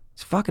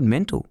 It's fucking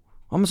mental.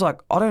 I'm just like,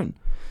 I don't,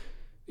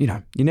 you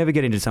never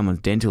get into someone's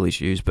dental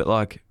issues, but,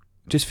 like,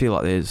 just feel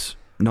like there's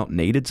not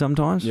needed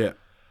sometimes. Yeah.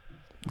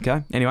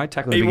 Okay. Anyway,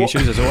 tackling the big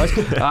issues as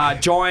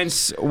always.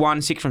 Giants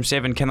won 6 from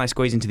 7. Can they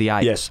squeeze into the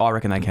 8? Yes. I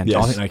reckon they can.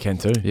 Yes. I think they can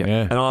too. Yeah.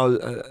 Yeah. And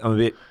I'm a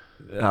bit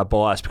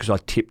biased because I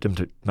tipped them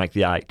to make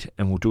the 8,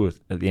 and we'll do it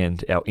at the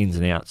end, our ins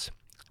and outs.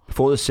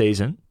 Before the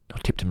season, I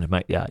tipped them to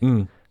make the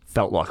 8.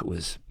 Felt like it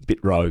was a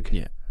bit rogue.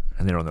 Yeah.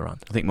 And they're on the run.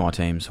 I think my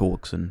teams,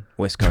 Hawks and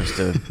West Coast,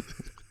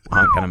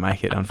 aren't going to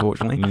make it,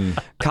 unfortunately.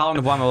 Carlton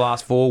have won the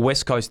last 4.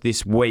 West Coast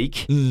this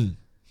week.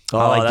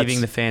 Are they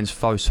giving the fans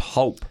false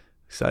hope?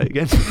 Say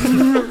again.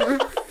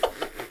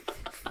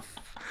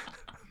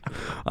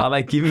 Are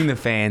they giving the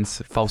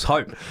fans false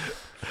hope?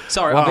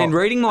 Sorry, I've been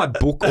reading my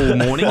book all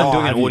morning. I'm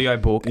doing an audio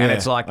book, and Yeah.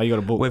 it's like Oh, you got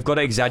a book. we've got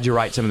to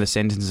exaggerate some of the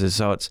sentences.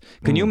 So it's.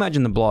 Can you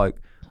imagine the bloke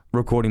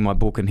recording my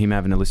book and him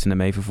having to listen to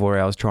me for 4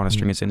 hours trying to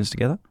string a sentence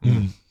together?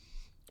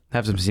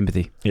 Have some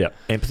sympathy. Yeah.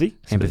 Empathy.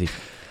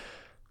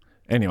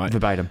 Anyway,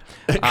 Verbatim.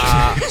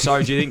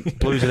 So do you think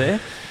Blues are there?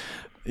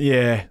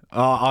 yeah,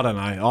 I don't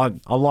know.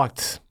 I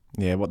liked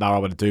what they were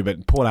able to do,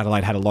 but Port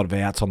Adelaide had a lot of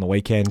outs on the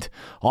weekend.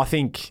 I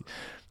think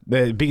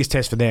the biggest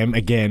test for them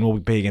again will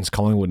be against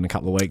Collingwood in a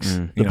couple of weeks.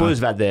 The Blues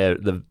have had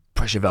the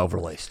pressure valve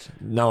released.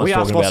 No one's We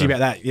asked talking Vossi about about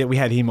that. Yeah, we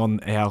had him on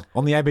the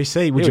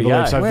ABC. Would Here you we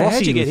believe? go. So Where- Vossi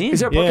how'd you get was- him? Is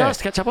there a Yeah. podcast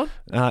to catch up on?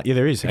 Yeah,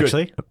 there is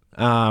actually.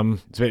 So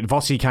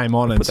Vossi came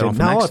on and Put that on said,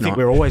 for "No, I next think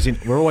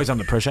night." we're always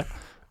under pressure."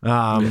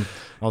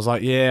 I was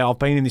like, "Yeah, I've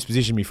been in this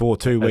position before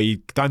too, where you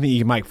don't think you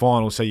can make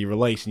finals, so you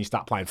release and you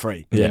start playing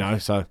free." Yeah. You know,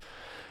 so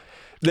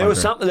There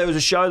was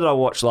a show that I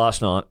watched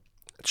last night.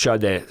 It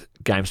showed their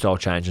game style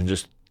change and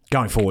just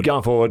going forward,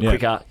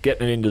 quicker,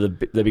 getting it into the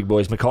big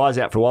boys. Mackay's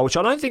out for a while, which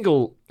I don't think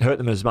will hurt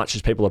them as much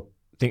as people are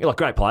thinking. Like,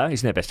 great player,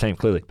 he's in their best team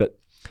clearly, but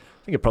I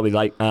think it probably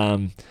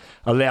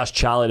allows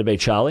Charlie to be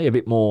Charlie a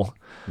bit more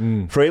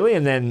freely,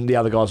 and then the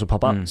other guys will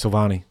pop up.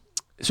 Silvani,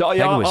 So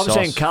yeah, Hagler with I'm Sauce,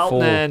 seeing Carlton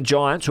forward. and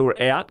Giants who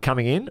are out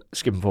coming in,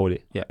 skipping forward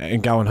here.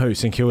 and going who?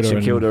 St Kilda,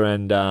 St Kilda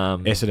and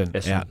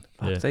Essendon out.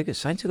 I think the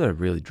Saints have got to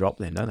really drop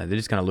then, don't they? They're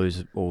just going to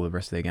lose all the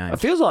rest of their games. It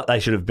feels like they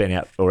should have been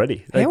out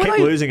already. They How were kept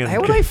losing.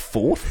 How were they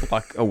fourth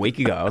like a week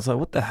ago? I was like,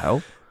 what the hell?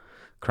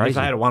 If Crazy.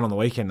 they had a one on the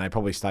weekend, they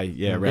probably stay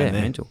around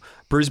there. mental.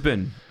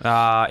 Brisbane,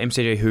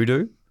 MCG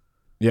hoodoo.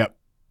 Yep.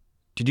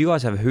 Did you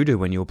guys have a hoodoo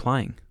when you were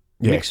playing?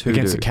 Yeah, Mixed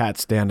against the hoodoo.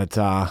 Cats down at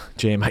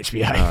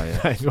GMHBA. Oh, yeah.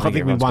 I think we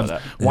everyone's won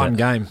got one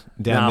game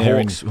down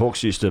there.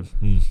 Hawks used to.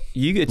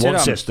 You get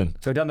Launceston.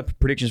 So we've done the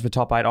predictions for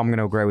top 8. I'm going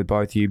to agree with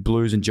both you.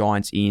 Blues and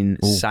Giants in.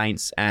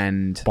 Saints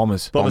and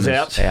Bombers. Bombers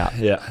out. out.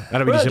 Yeah.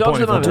 That'll be Where are the Dogs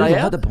disappointing. at the moment? for Are they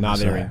them. out?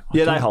 No, they're in.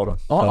 Yeah, they hold on.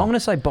 I'm going to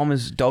say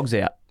Bombers. Dogs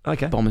out.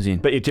 Okay. Bombers in.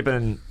 But you're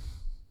tipping.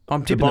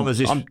 I'm tipping Bombers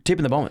the, is- I'm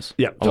tipping the Bombers.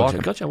 Yeah. I like 'em.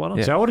 Gotcha. Why not?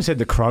 Yeah. So I would have said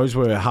the Crows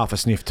were half a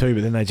sniff too,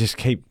 but then they just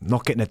keep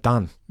not getting it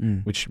done,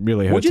 which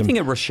really hurts What do you them. think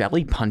of Rochelle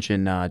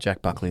punching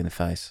Jack Buckley in the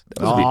face?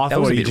 That Oh, I that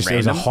was thought a he bit just it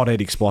was a random. hothead It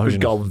was explosion.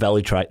 Golden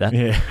Valley trait, that.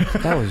 Yeah,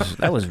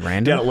 That was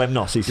random. Down at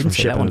Lemnos, he's from Didn't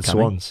see that Shepparton one and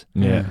coming. Swans.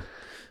 yeah.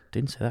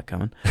 Didn't see that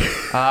coming.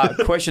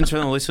 Questions from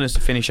the listeners to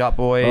finish up,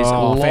 boys.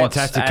 Oh, Lots.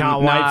 fantastic. And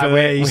Can't wait for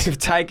these. We've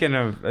taken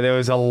there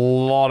was a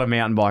lot of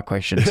mountain bike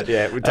questions.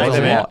 Yeah, we've There was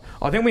taken a them lot.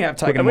 I think we have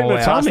taken Have them we all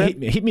got time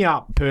out. to hit me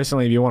up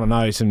personally if you want to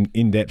know some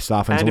in-depth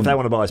stuff. And if someone- they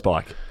want to buy his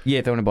bike. Yeah,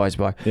 if they want to buy his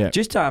bike. Yeah.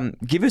 Just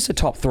give us a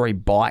top 3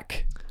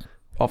 bike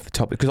off the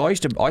top. Because I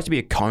used to be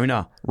a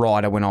Kona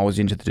rider when I was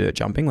into the dirt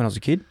jumping when I was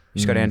a kid.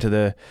 Used to go down to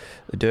the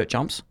dirt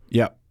jumps.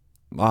 Yep.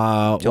 Do you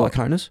like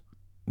Konas?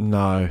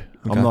 No,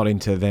 Okay. I'm not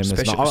into them.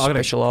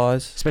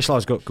 Specialized.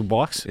 Specialized got good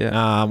bikes. Yeah.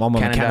 I'm on the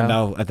Cannondale.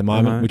 Cannondale at the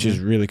moment, which is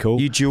really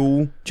cool. You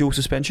dual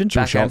suspension,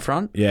 Dual back shock. and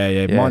front.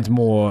 Yeah. Mine's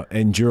more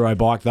enduro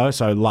bike though,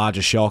 so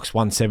larger shocks,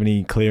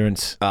 170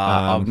 clearance.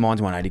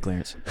 Mine's 180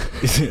 clearance.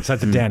 So it's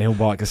a downhill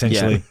bike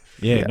essentially.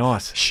 Yeah, Yeah.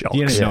 nice. Shocks.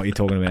 You don't Yeah. know what you're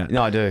talking about.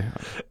 No, I do.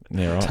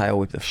 Yeah, right. Tail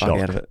whip the fuck Shock.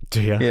 out of it.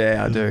 Do you?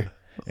 Yeah, I do.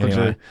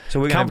 Anyway, So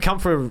we're come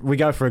gonna, we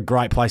go for a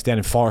great place down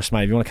in Forest,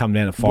 mate. If you want to come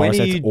down to Forest,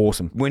 that's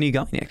awesome. When are you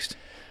going next?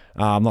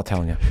 I'm not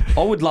telling you.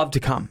 I would love to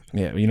come.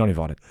 Yeah, you're not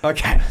invited.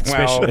 Okay.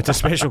 Special, it's a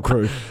special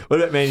crew. What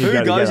does that mean?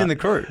 Who goes in the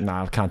crew? No,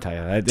 I can't tell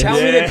you that. Tell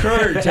me the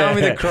crew. Tell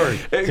me the crew.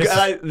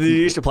 You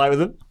used to play with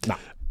them?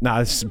 No,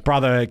 it's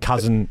brother,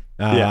 cousin,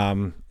 Yeah.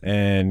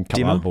 and a couple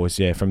Dimmer? other boys.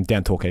 Yeah, from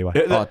down Torquay way.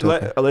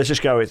 Let's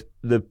just go with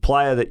the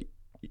player that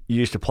you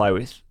used to play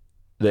with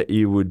that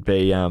you would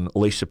be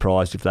least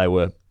surprised if they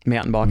were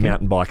Mountain biking.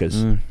 mountain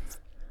bikers.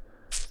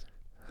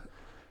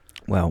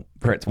 Well,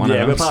 Brett's one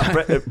Yeah, of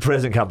them. but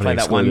present company Played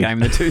that one excluded. game,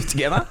 the two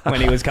together,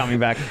 when he was coming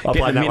back. I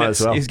played that one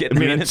as well. He's getting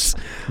the minutes.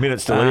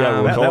 Minutes to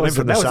Leo. That was,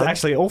 from the Suns.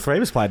 actually all three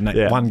of us played in that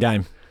Yeah. one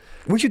game.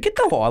 We should get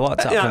the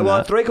highlights up from Well, that.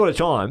 at three-quarter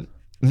time,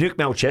 Nuke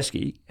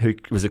Malcheski, who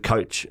was a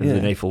coach of Yeah.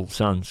 the Neefel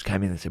Suns,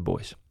 came in and said,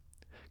 boys,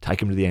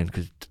 take him to the end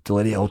because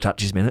Deletti will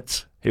touch his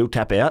minutes. He'll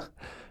tap out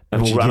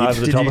and we'll run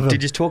over the top of him.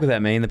 Did you talk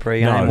about me in the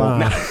pre-game?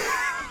 No.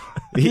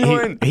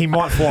 He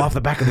might fly off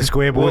the back of the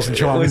square, boys, and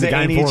try and win was the there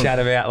game any for him. chat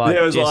about like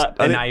There was just like-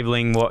 I think-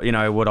 enabling what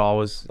I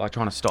was like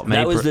trying to stop me?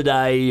 That was the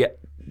day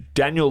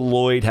Daniel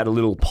Lloyd had a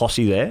little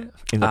posse there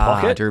in the I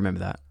pocket. do remember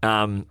that.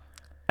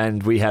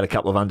 And we had a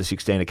couple of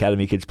under-16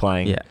 academy kids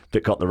playing Yeah.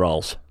 that got the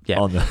roles. Yeah.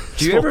 On the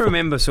Do you ever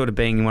remember sort of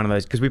being in one of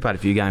those, because we played a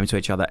few games to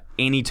each other,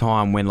 any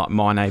time when like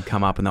my name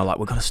come up and they're like,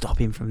 we've got to stop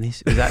him from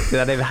this? Did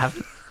that ever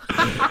happen?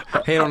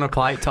 Head on a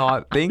plate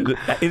type thing?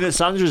 In the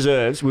Suns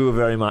reserves, we were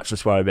very much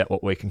just worried about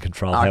what we can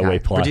control, how Okay. we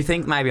play. But do you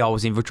think maybe I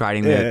was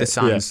infiltrating Yeah, the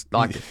Suns? yeah.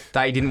 Like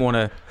they didn't want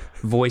to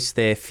voice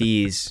their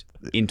fears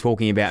in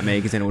talking about me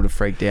because then it would have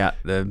freaked out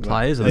the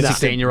players or the Nah.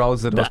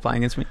 16-year-olds that was playing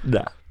against me?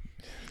 Nah.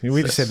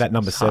 We just said that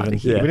number It's hard 7. to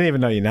hear. We didn't even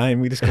know your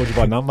name. We just called you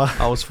by number.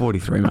 I was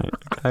 43, mate.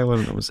 They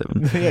wasn't number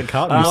 7. Yeah,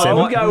 Carlton. I seven.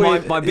 would go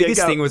with- My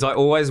biggest go- thing was I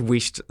always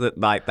wished that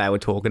like they were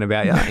talking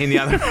about you in the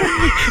other.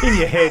 In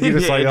your head, you're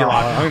just like, you're oh,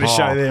 like, I'm going to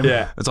show them.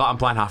 Yeah. It's like I'm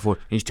playing half forward.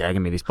 He's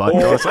tagging me this bloke.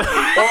 Or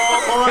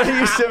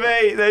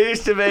there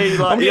used to be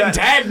like I'm getting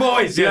tagged,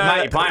 boys. Yeah,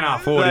 mate, you're playing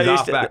half forward. He's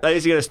half back. They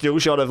used to get a still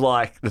shot of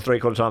like the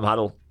 3/4 time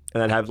huddle,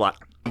 and they'd have like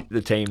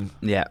the team,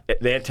 Yeah.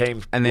 their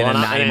team, And then a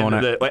lineup, name on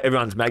it.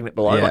 Everyone's magnet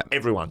below, Yeah. like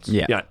everyone's,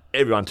 Yeah.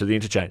 everyone to the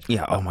interchange.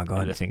 Yeah. Oh my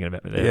god. They're thinking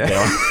about me there.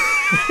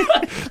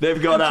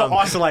 They've got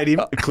Isolate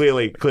him.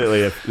 clearly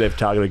they've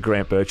targeted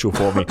Grant Birchall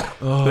for me.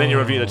 And then you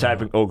review the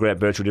tape, and all Grant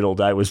Birchall did all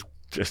day was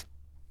just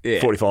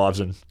 45s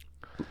and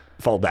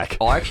fold back.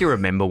 I actually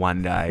remember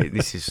one day,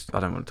 I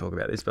don't want to talk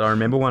about this, but I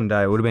remember one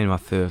day, it would have been my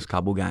first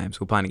couple games,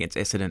 we were playing against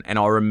Essendon, and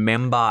I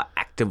remember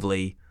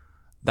actively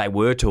they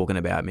were talking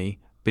about me,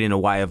 but in a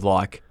way of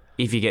like,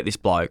 if you get this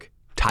bloke,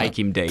 take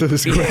him deep.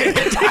 Because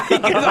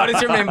I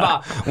just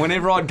remember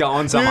whenever I'd go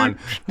on someone,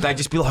 they'd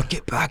just be like,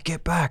 get back.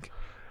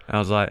 And I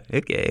was like,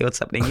 okay, what's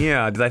happening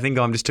here? Do they think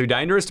I'm just too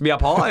dangerous to be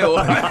up high? Or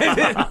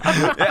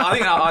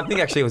I think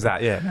actually it was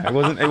that. Yeah, no,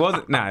 it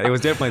wasn't. No, it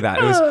was definitely that.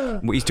 It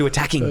was he's too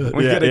attacking.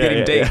 We got to get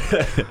him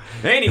deep.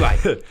 Anyway,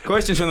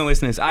 questions from the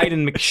listeners.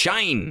 Aidan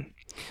McShane.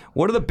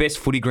 What are the best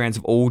footy grounds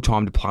of all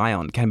time to play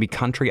on? Can be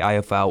country,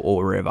 AFL,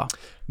 or wherever.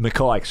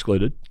 Mackay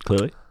excluded,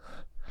 clearly.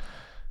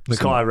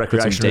 Mackay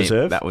Recreation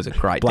Reserve. That was a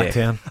great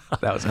Blacktown. deck.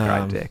 That was a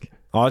great deck.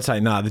 I'd say,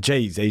 the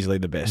G's easily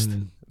the best.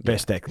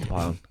 Best deck to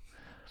play on.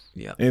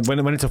 Yeah.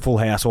 When it's a full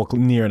house or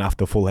near enough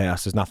to a full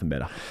house, there's nothing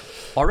better.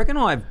 I reckon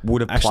I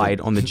would have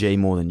played on the G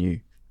more than you.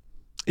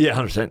 Yeah,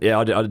 100%. Yeah,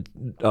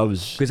 I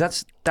was.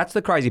 Because that's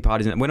the crazy part,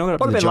 isn't it? When I got up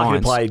to Would've the been lucky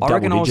to Giants, play I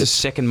reckon double I was the digits.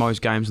 second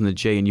most games on the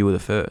G and you were the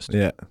first.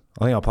 Yeah.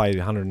 I think I played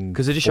 100.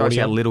 Because it just shows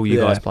how little you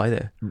Yeah. guys play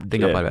there. I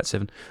think I Yeah. played about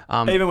 7.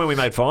 Even when we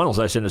made finals,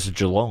 they sent us to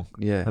Geelong.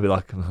 Yeah. I'd be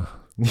like,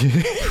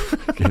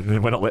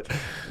 we're not let.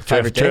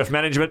 Favourite Turf deck?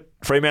 management,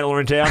 Fremantle are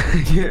in town.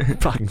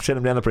 Fucking send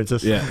them down the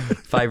Princess. Yeah.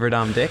 Favourite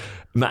deck?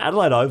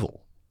 Adelaide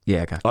Oval.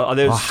 Yeah, okay. There was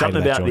I hated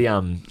something that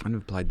about I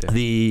never played there.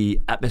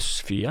 the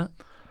atmosphere.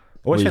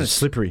 Always found it Was-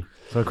 slippery,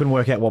 so I couldn't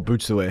work out what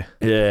boots to wear.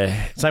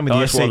 Yeah. Same with I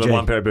the just wore the SCG.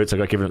 one pair of boots I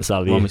got given at the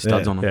start of the One year. with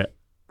studs on them. Yeah.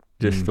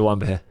 Just the one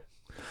pair.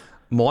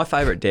 My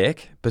favourite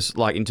deck, but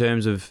like in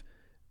terms of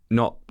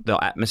not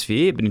the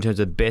atmosphere, but in terms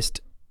of best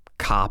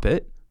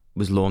carpet,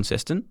 was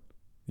Launceston,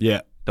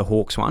 Yeah. the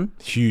Hawks one.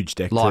 Huge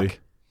deck Like, too.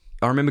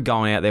 I remember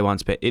going out there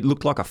once, but it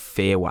looked like a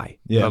fairway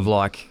of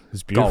like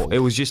was beautiful. gold. It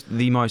was just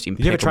the most Did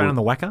impeccable. you ever train on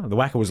the Wacker? The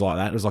Wacker was like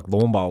that. It was like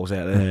lawn bowls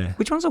out there. Yeah.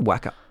 Which one's a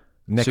whacker?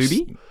 Next,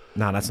 Subi?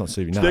 No, that's not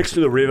Subi. No. Next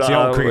to the river. It's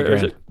the old cricket where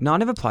is ground. it? No, I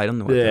never played on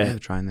the whacker. Yeah. I never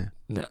trained there.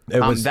 No. It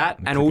was That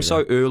and cricket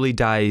also ground. early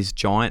days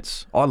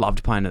Giants. I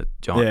loved playing at Yeah,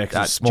 Giant, 'cause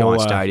at it's smaller,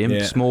 Giant Stadium.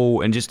 yeah.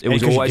 Small and just it And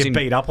was 'cause always you in. get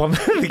beat up on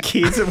the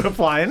kids that were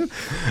playing.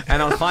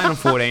 And I was playing on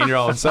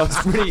 14-year-olds, so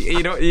it's pretty.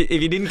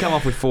 If you didn't come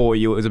up with 4,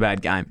 it was a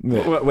bad game.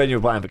 When you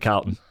were playing for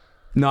Carlton.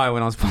 No,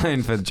 when I was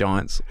playing for the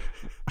Giants.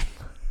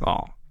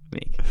 Oh,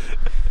 Nick.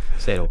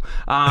 Settle.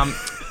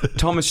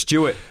 Thomas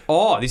Stewart.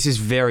 Oh, this is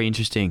very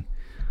interesting.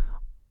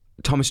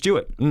 Thomas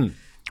Stewart.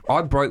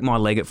 I broke my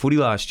leg at footy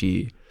last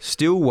year.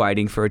 Still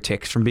waiting for a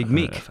text from Big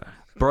Mick.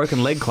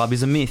 Broken leg club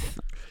is a myth.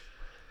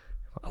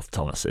 Well,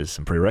 Thomas says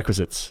some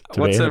prerequisites. To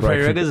What's be in the a break.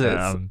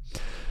 prerequisites?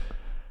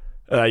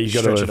 You've got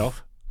Stretch to it have,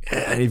 off.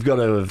 and you've got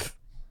to have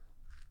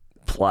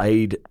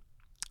played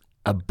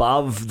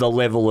above the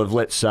level of,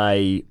 let's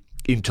say,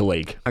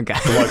 interleague Okay.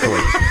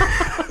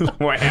 locally.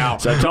 Wow.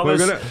 So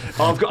Thomas,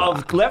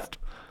 I've left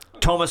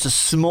Thomas a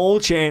small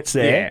chance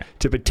there Yeah.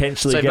 to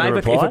potentially So get a maybe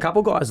reply. if a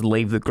couple guys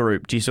leave the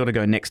group, do you sort of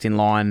go next in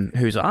line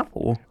who's up?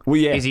 Or Well,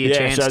 yeah, is he a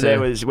chance so to... there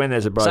was when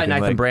there's a broken say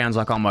Nathan leg. Brown's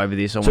like, I'm over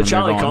this, I So want to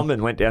Charlie move on.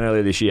 Comben went down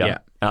earlier this year.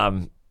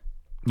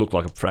 Looked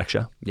like a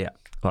fracture. Yeah.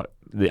 Like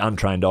the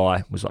untrained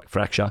eye was like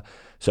fracture.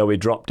 So we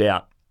dropped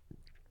out.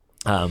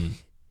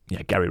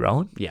 Gary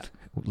Rowan. Yeah.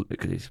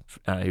 Because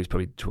he was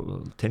probably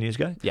 10 years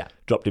ago. Yeah.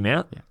 Dropped him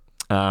out.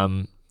 Yeah.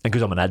 And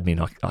because I'm an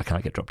admin, I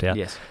can't get dropped out.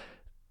 Yes.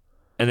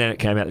 And then it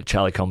came out that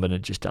Charlie Comben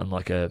had just done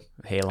like a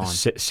Hairline.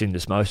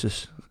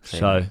 syndesmosis.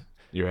 So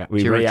You're out. we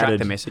Do you retract re-added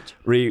the message?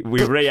 we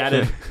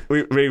re-added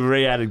we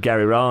re-added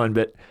Gary Rowan.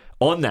 But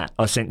on that,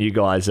 I sent you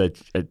guys a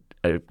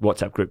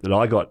WhatsApp group that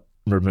I got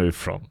removed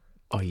from.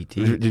 Oh, you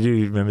did? Did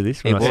you remember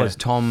this? It When I was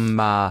said- Tom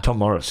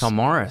Morris. Tom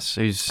Morris,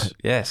 who's...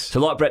 Yes. So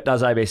like Brett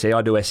does ABC,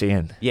 I do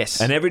SEN. Yes.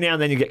 And every now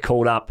and then you get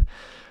called up.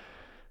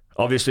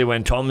 Obviously,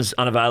 when Tom's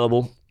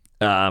unavailable,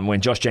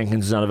 when Josh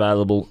Jenkins is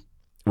unavailable,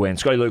 when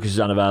Scotty Lucas is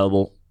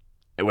unavailable,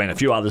 when a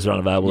few others are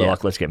unavailable, they're Yeah.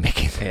 like, let's get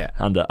Mick in Yeah.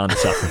 under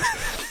suffrage.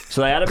 So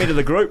they added me to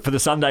the group for the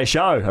Sunday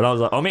show. And I was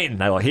like, I'm in.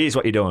 They're like, here's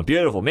what you're doing.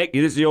 Beautiful. Mick,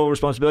 this is your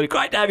responsibility.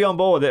 Great to have you on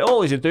board. They're all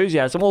these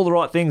enthusiasm, all the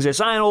right things. They're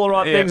saying all the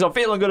right things. I'm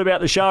feeling good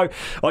about the show.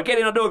 I get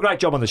in, I do a great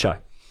job on the show.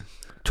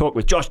 Talk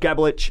with Josh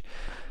Gabelich.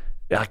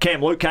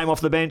 Cam Luke came off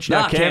the bench.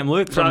 Cam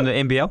Luke from So the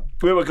NBL.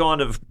 we were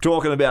kind of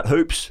talking about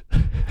hoops.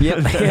 Yep.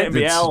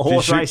 NBL,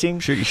 horse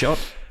racing. Shoot your shot.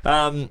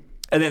 And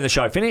then the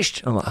show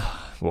finished. I'm like,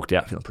 walked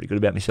out feeling pretty good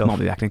about myself. Might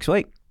be back next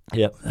week.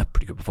 Yep, a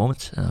pretty good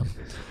performance.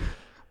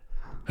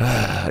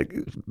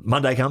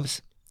 Monday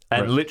comes.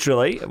 And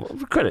literally,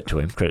 credit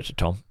to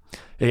Tom.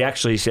 He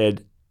actually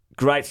said,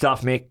 "Great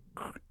stuff, Mick.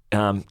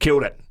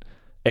 Killed it!"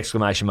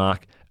 Exclamation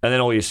mark. And then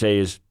all you see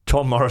is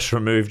Tom Morris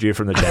removed you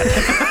from the chat.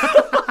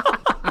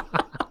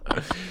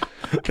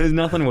 There's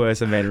nothing worse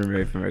than being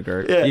removed from a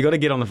group. Yeah. You got to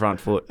get on the front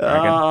foot.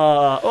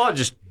 I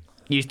reckon.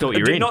 You thought you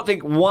were did in. not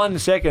think 1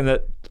 second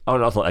that.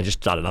 I thought I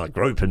just started another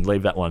group and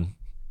leave that one.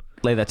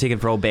 Leave that ticket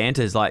for all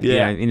banters, like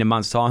Yeah. in a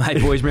month's time. Hey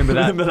boys, remember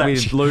that? Remember that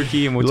with shit.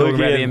 Lukey and we're talking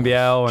about the and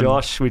NBL. And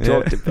Josh, we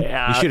talked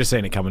about. You should have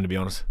seen it coming, to be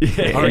honest. Yeah.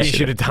 I reckon you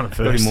should have done it Got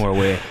to be first. more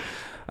aware.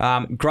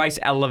 Grace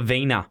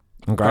Alavina.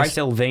 Grace?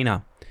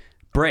 Alvina.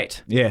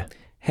 Brett, Yeah.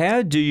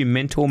 how do you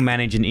mentor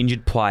manage an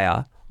injured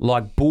player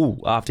like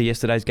Bull after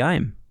yesterday's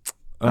game?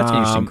 That's an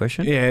interesting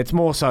question. Yeah, it's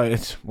more so.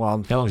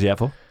 How long's he out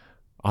for?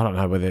 I don't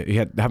know whether they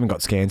haven't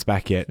got scans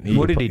back yet.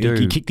 What did he do?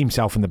 He kicked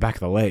himself in the back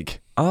of the leg.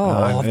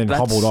 Oh, and then that's-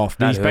 hobbled off.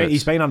 that But hurts.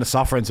 he's been under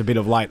sufferance a bit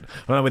of late. I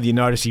don't know whether you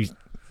noticed he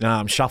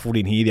shuffled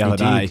in here the other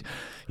day. did.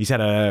 He's had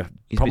a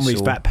He's a problem bit with his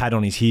sore. fat pad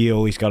on his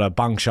heel. He's got a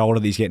bung shoulder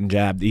that he's getting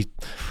jabbed. He's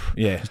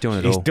doing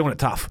it He's all. doing it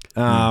tough. So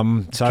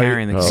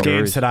Carrying the scans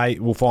screws. today,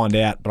 we'll find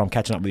out. But I'm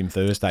catching up with him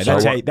Thursday. So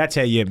That's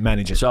how you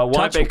manage it. So it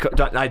won't be.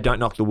 Don't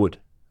knock the wood.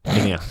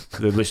 Anyhow,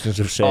 the listeners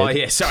have said. Oh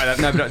yeah, sorry.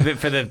 No, but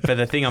for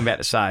the thing I'm about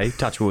to say,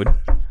 touch wood,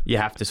 you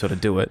have to sort of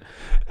do it.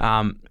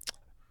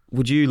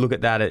 Would you look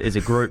at that as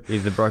a group,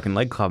 as the Broken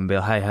Leg Club, and be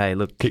like, hey,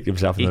 look, Kicked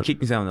himself in he the- kicked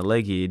himself in the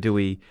leg here.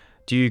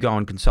 Do you go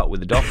and consult with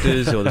the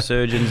doctors or the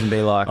surgeons and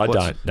be like, I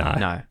what's- don't.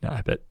 No.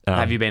 But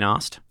Have you been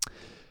asked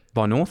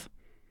by North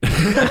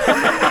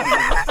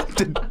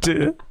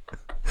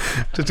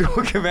to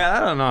talk about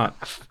that or not?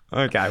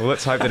 Okay, well,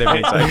 let's hope that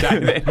everything's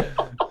okay then.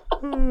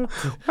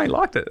 I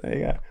liked it. There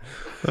you go.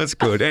 That's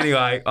good.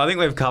 Anyway, I think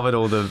we've covered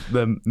all the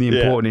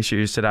important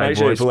issues today, Make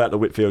sure you boys. pull out the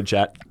Whitfield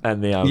chat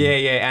and the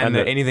and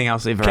anything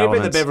else of keep in the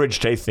relevance. beverage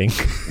teeth thing.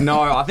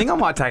 No, I think I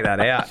might take that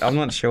out. I'm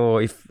not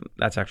sure if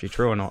that's actually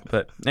true or not.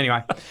 But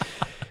anyway,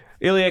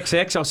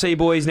 IllyXX, I'll see you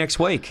boys next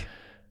week.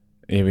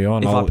 Here we are.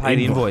 If I pay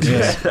the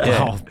invoices.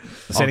 Yeah.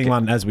 Sending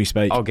one as we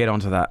speak. I'll get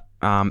onto that.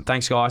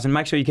 Thanks, guys. And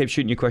make sure you keep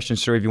shooting your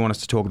questions through if you want us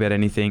to talk about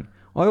anything.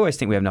 I always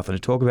think we have nothing to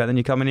talk about. Then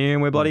you come in here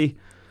and we're bloody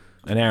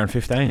An hour and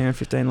 15. an hour and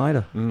 15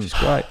 later, which is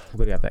great. We've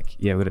got to get back.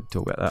 Yeah, we've got to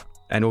talk about that.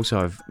 And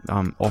also,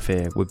 off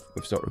air, we've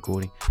stopped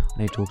recording.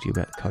 I need to talk to you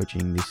about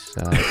coaching this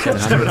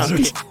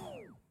 700.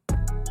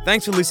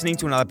 Thanks for listening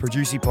to another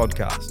Producy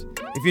podcast.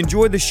 If you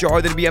enjoyed the show,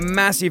 that'd be a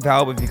massive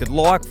help if you could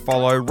like,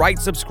 follow, rate,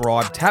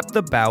 subscribe, tap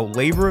the bell,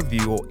 leave a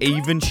review, or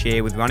even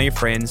share with one of your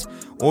friends,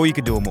 or you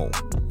could do them all.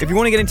 If you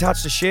want to get in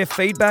touch to share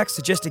feedback,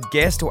 suggest a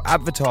guest, or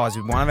advertise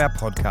with one of our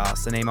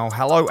podcasts, then email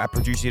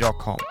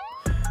hello@producer.com.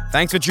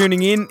 Thanks for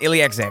tuning in,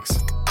 IllyXX.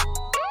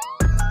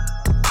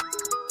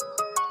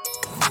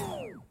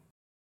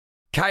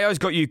 KO's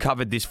got you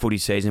covered this footy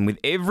season with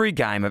every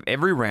game of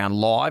every round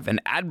live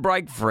and ad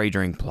break free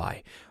during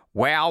play.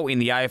 Wow, in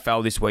the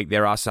AFL this week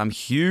there are some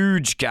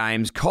huge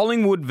games.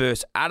 Collingwood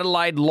versus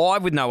Adelaide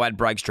live with no ad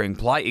breaks during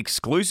play,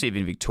 exclusive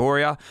in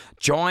Victoria.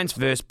 Giants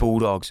versus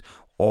Bulldogs.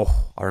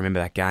 Oh, I remember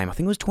that game. I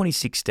think it was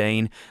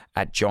 2016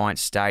 at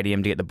Giants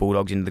Stadium to get the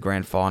Bulldogs into the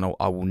grand final.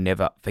 I will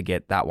never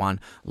forget that one.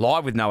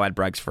 Live with no ad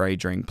breaks free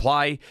during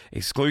play,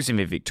 exclusive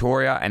in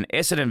Victoria. And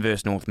Essendon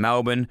versus North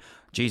Melbourne.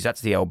 Geez,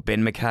 that's the old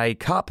Ben McKay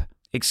Cup.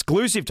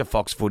 Exclusive to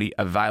Fox Footy,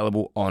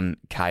 available on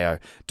KO.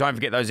 Don't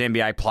forget those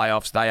NBA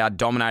playoffs. They are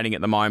dominating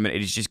at the moment.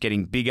 It is just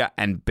getting bigger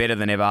and better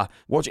than ever.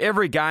 Watch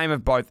every game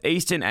of both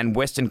Eastern and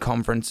Western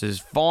Conferences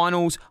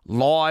finals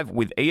live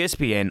with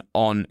ESPN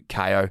on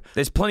KO.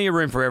 There's plenty of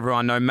room for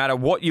everyone, no matter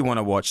what you want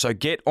to watch. So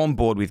get on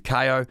board with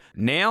KO,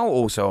 now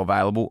also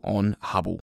available on Hubble.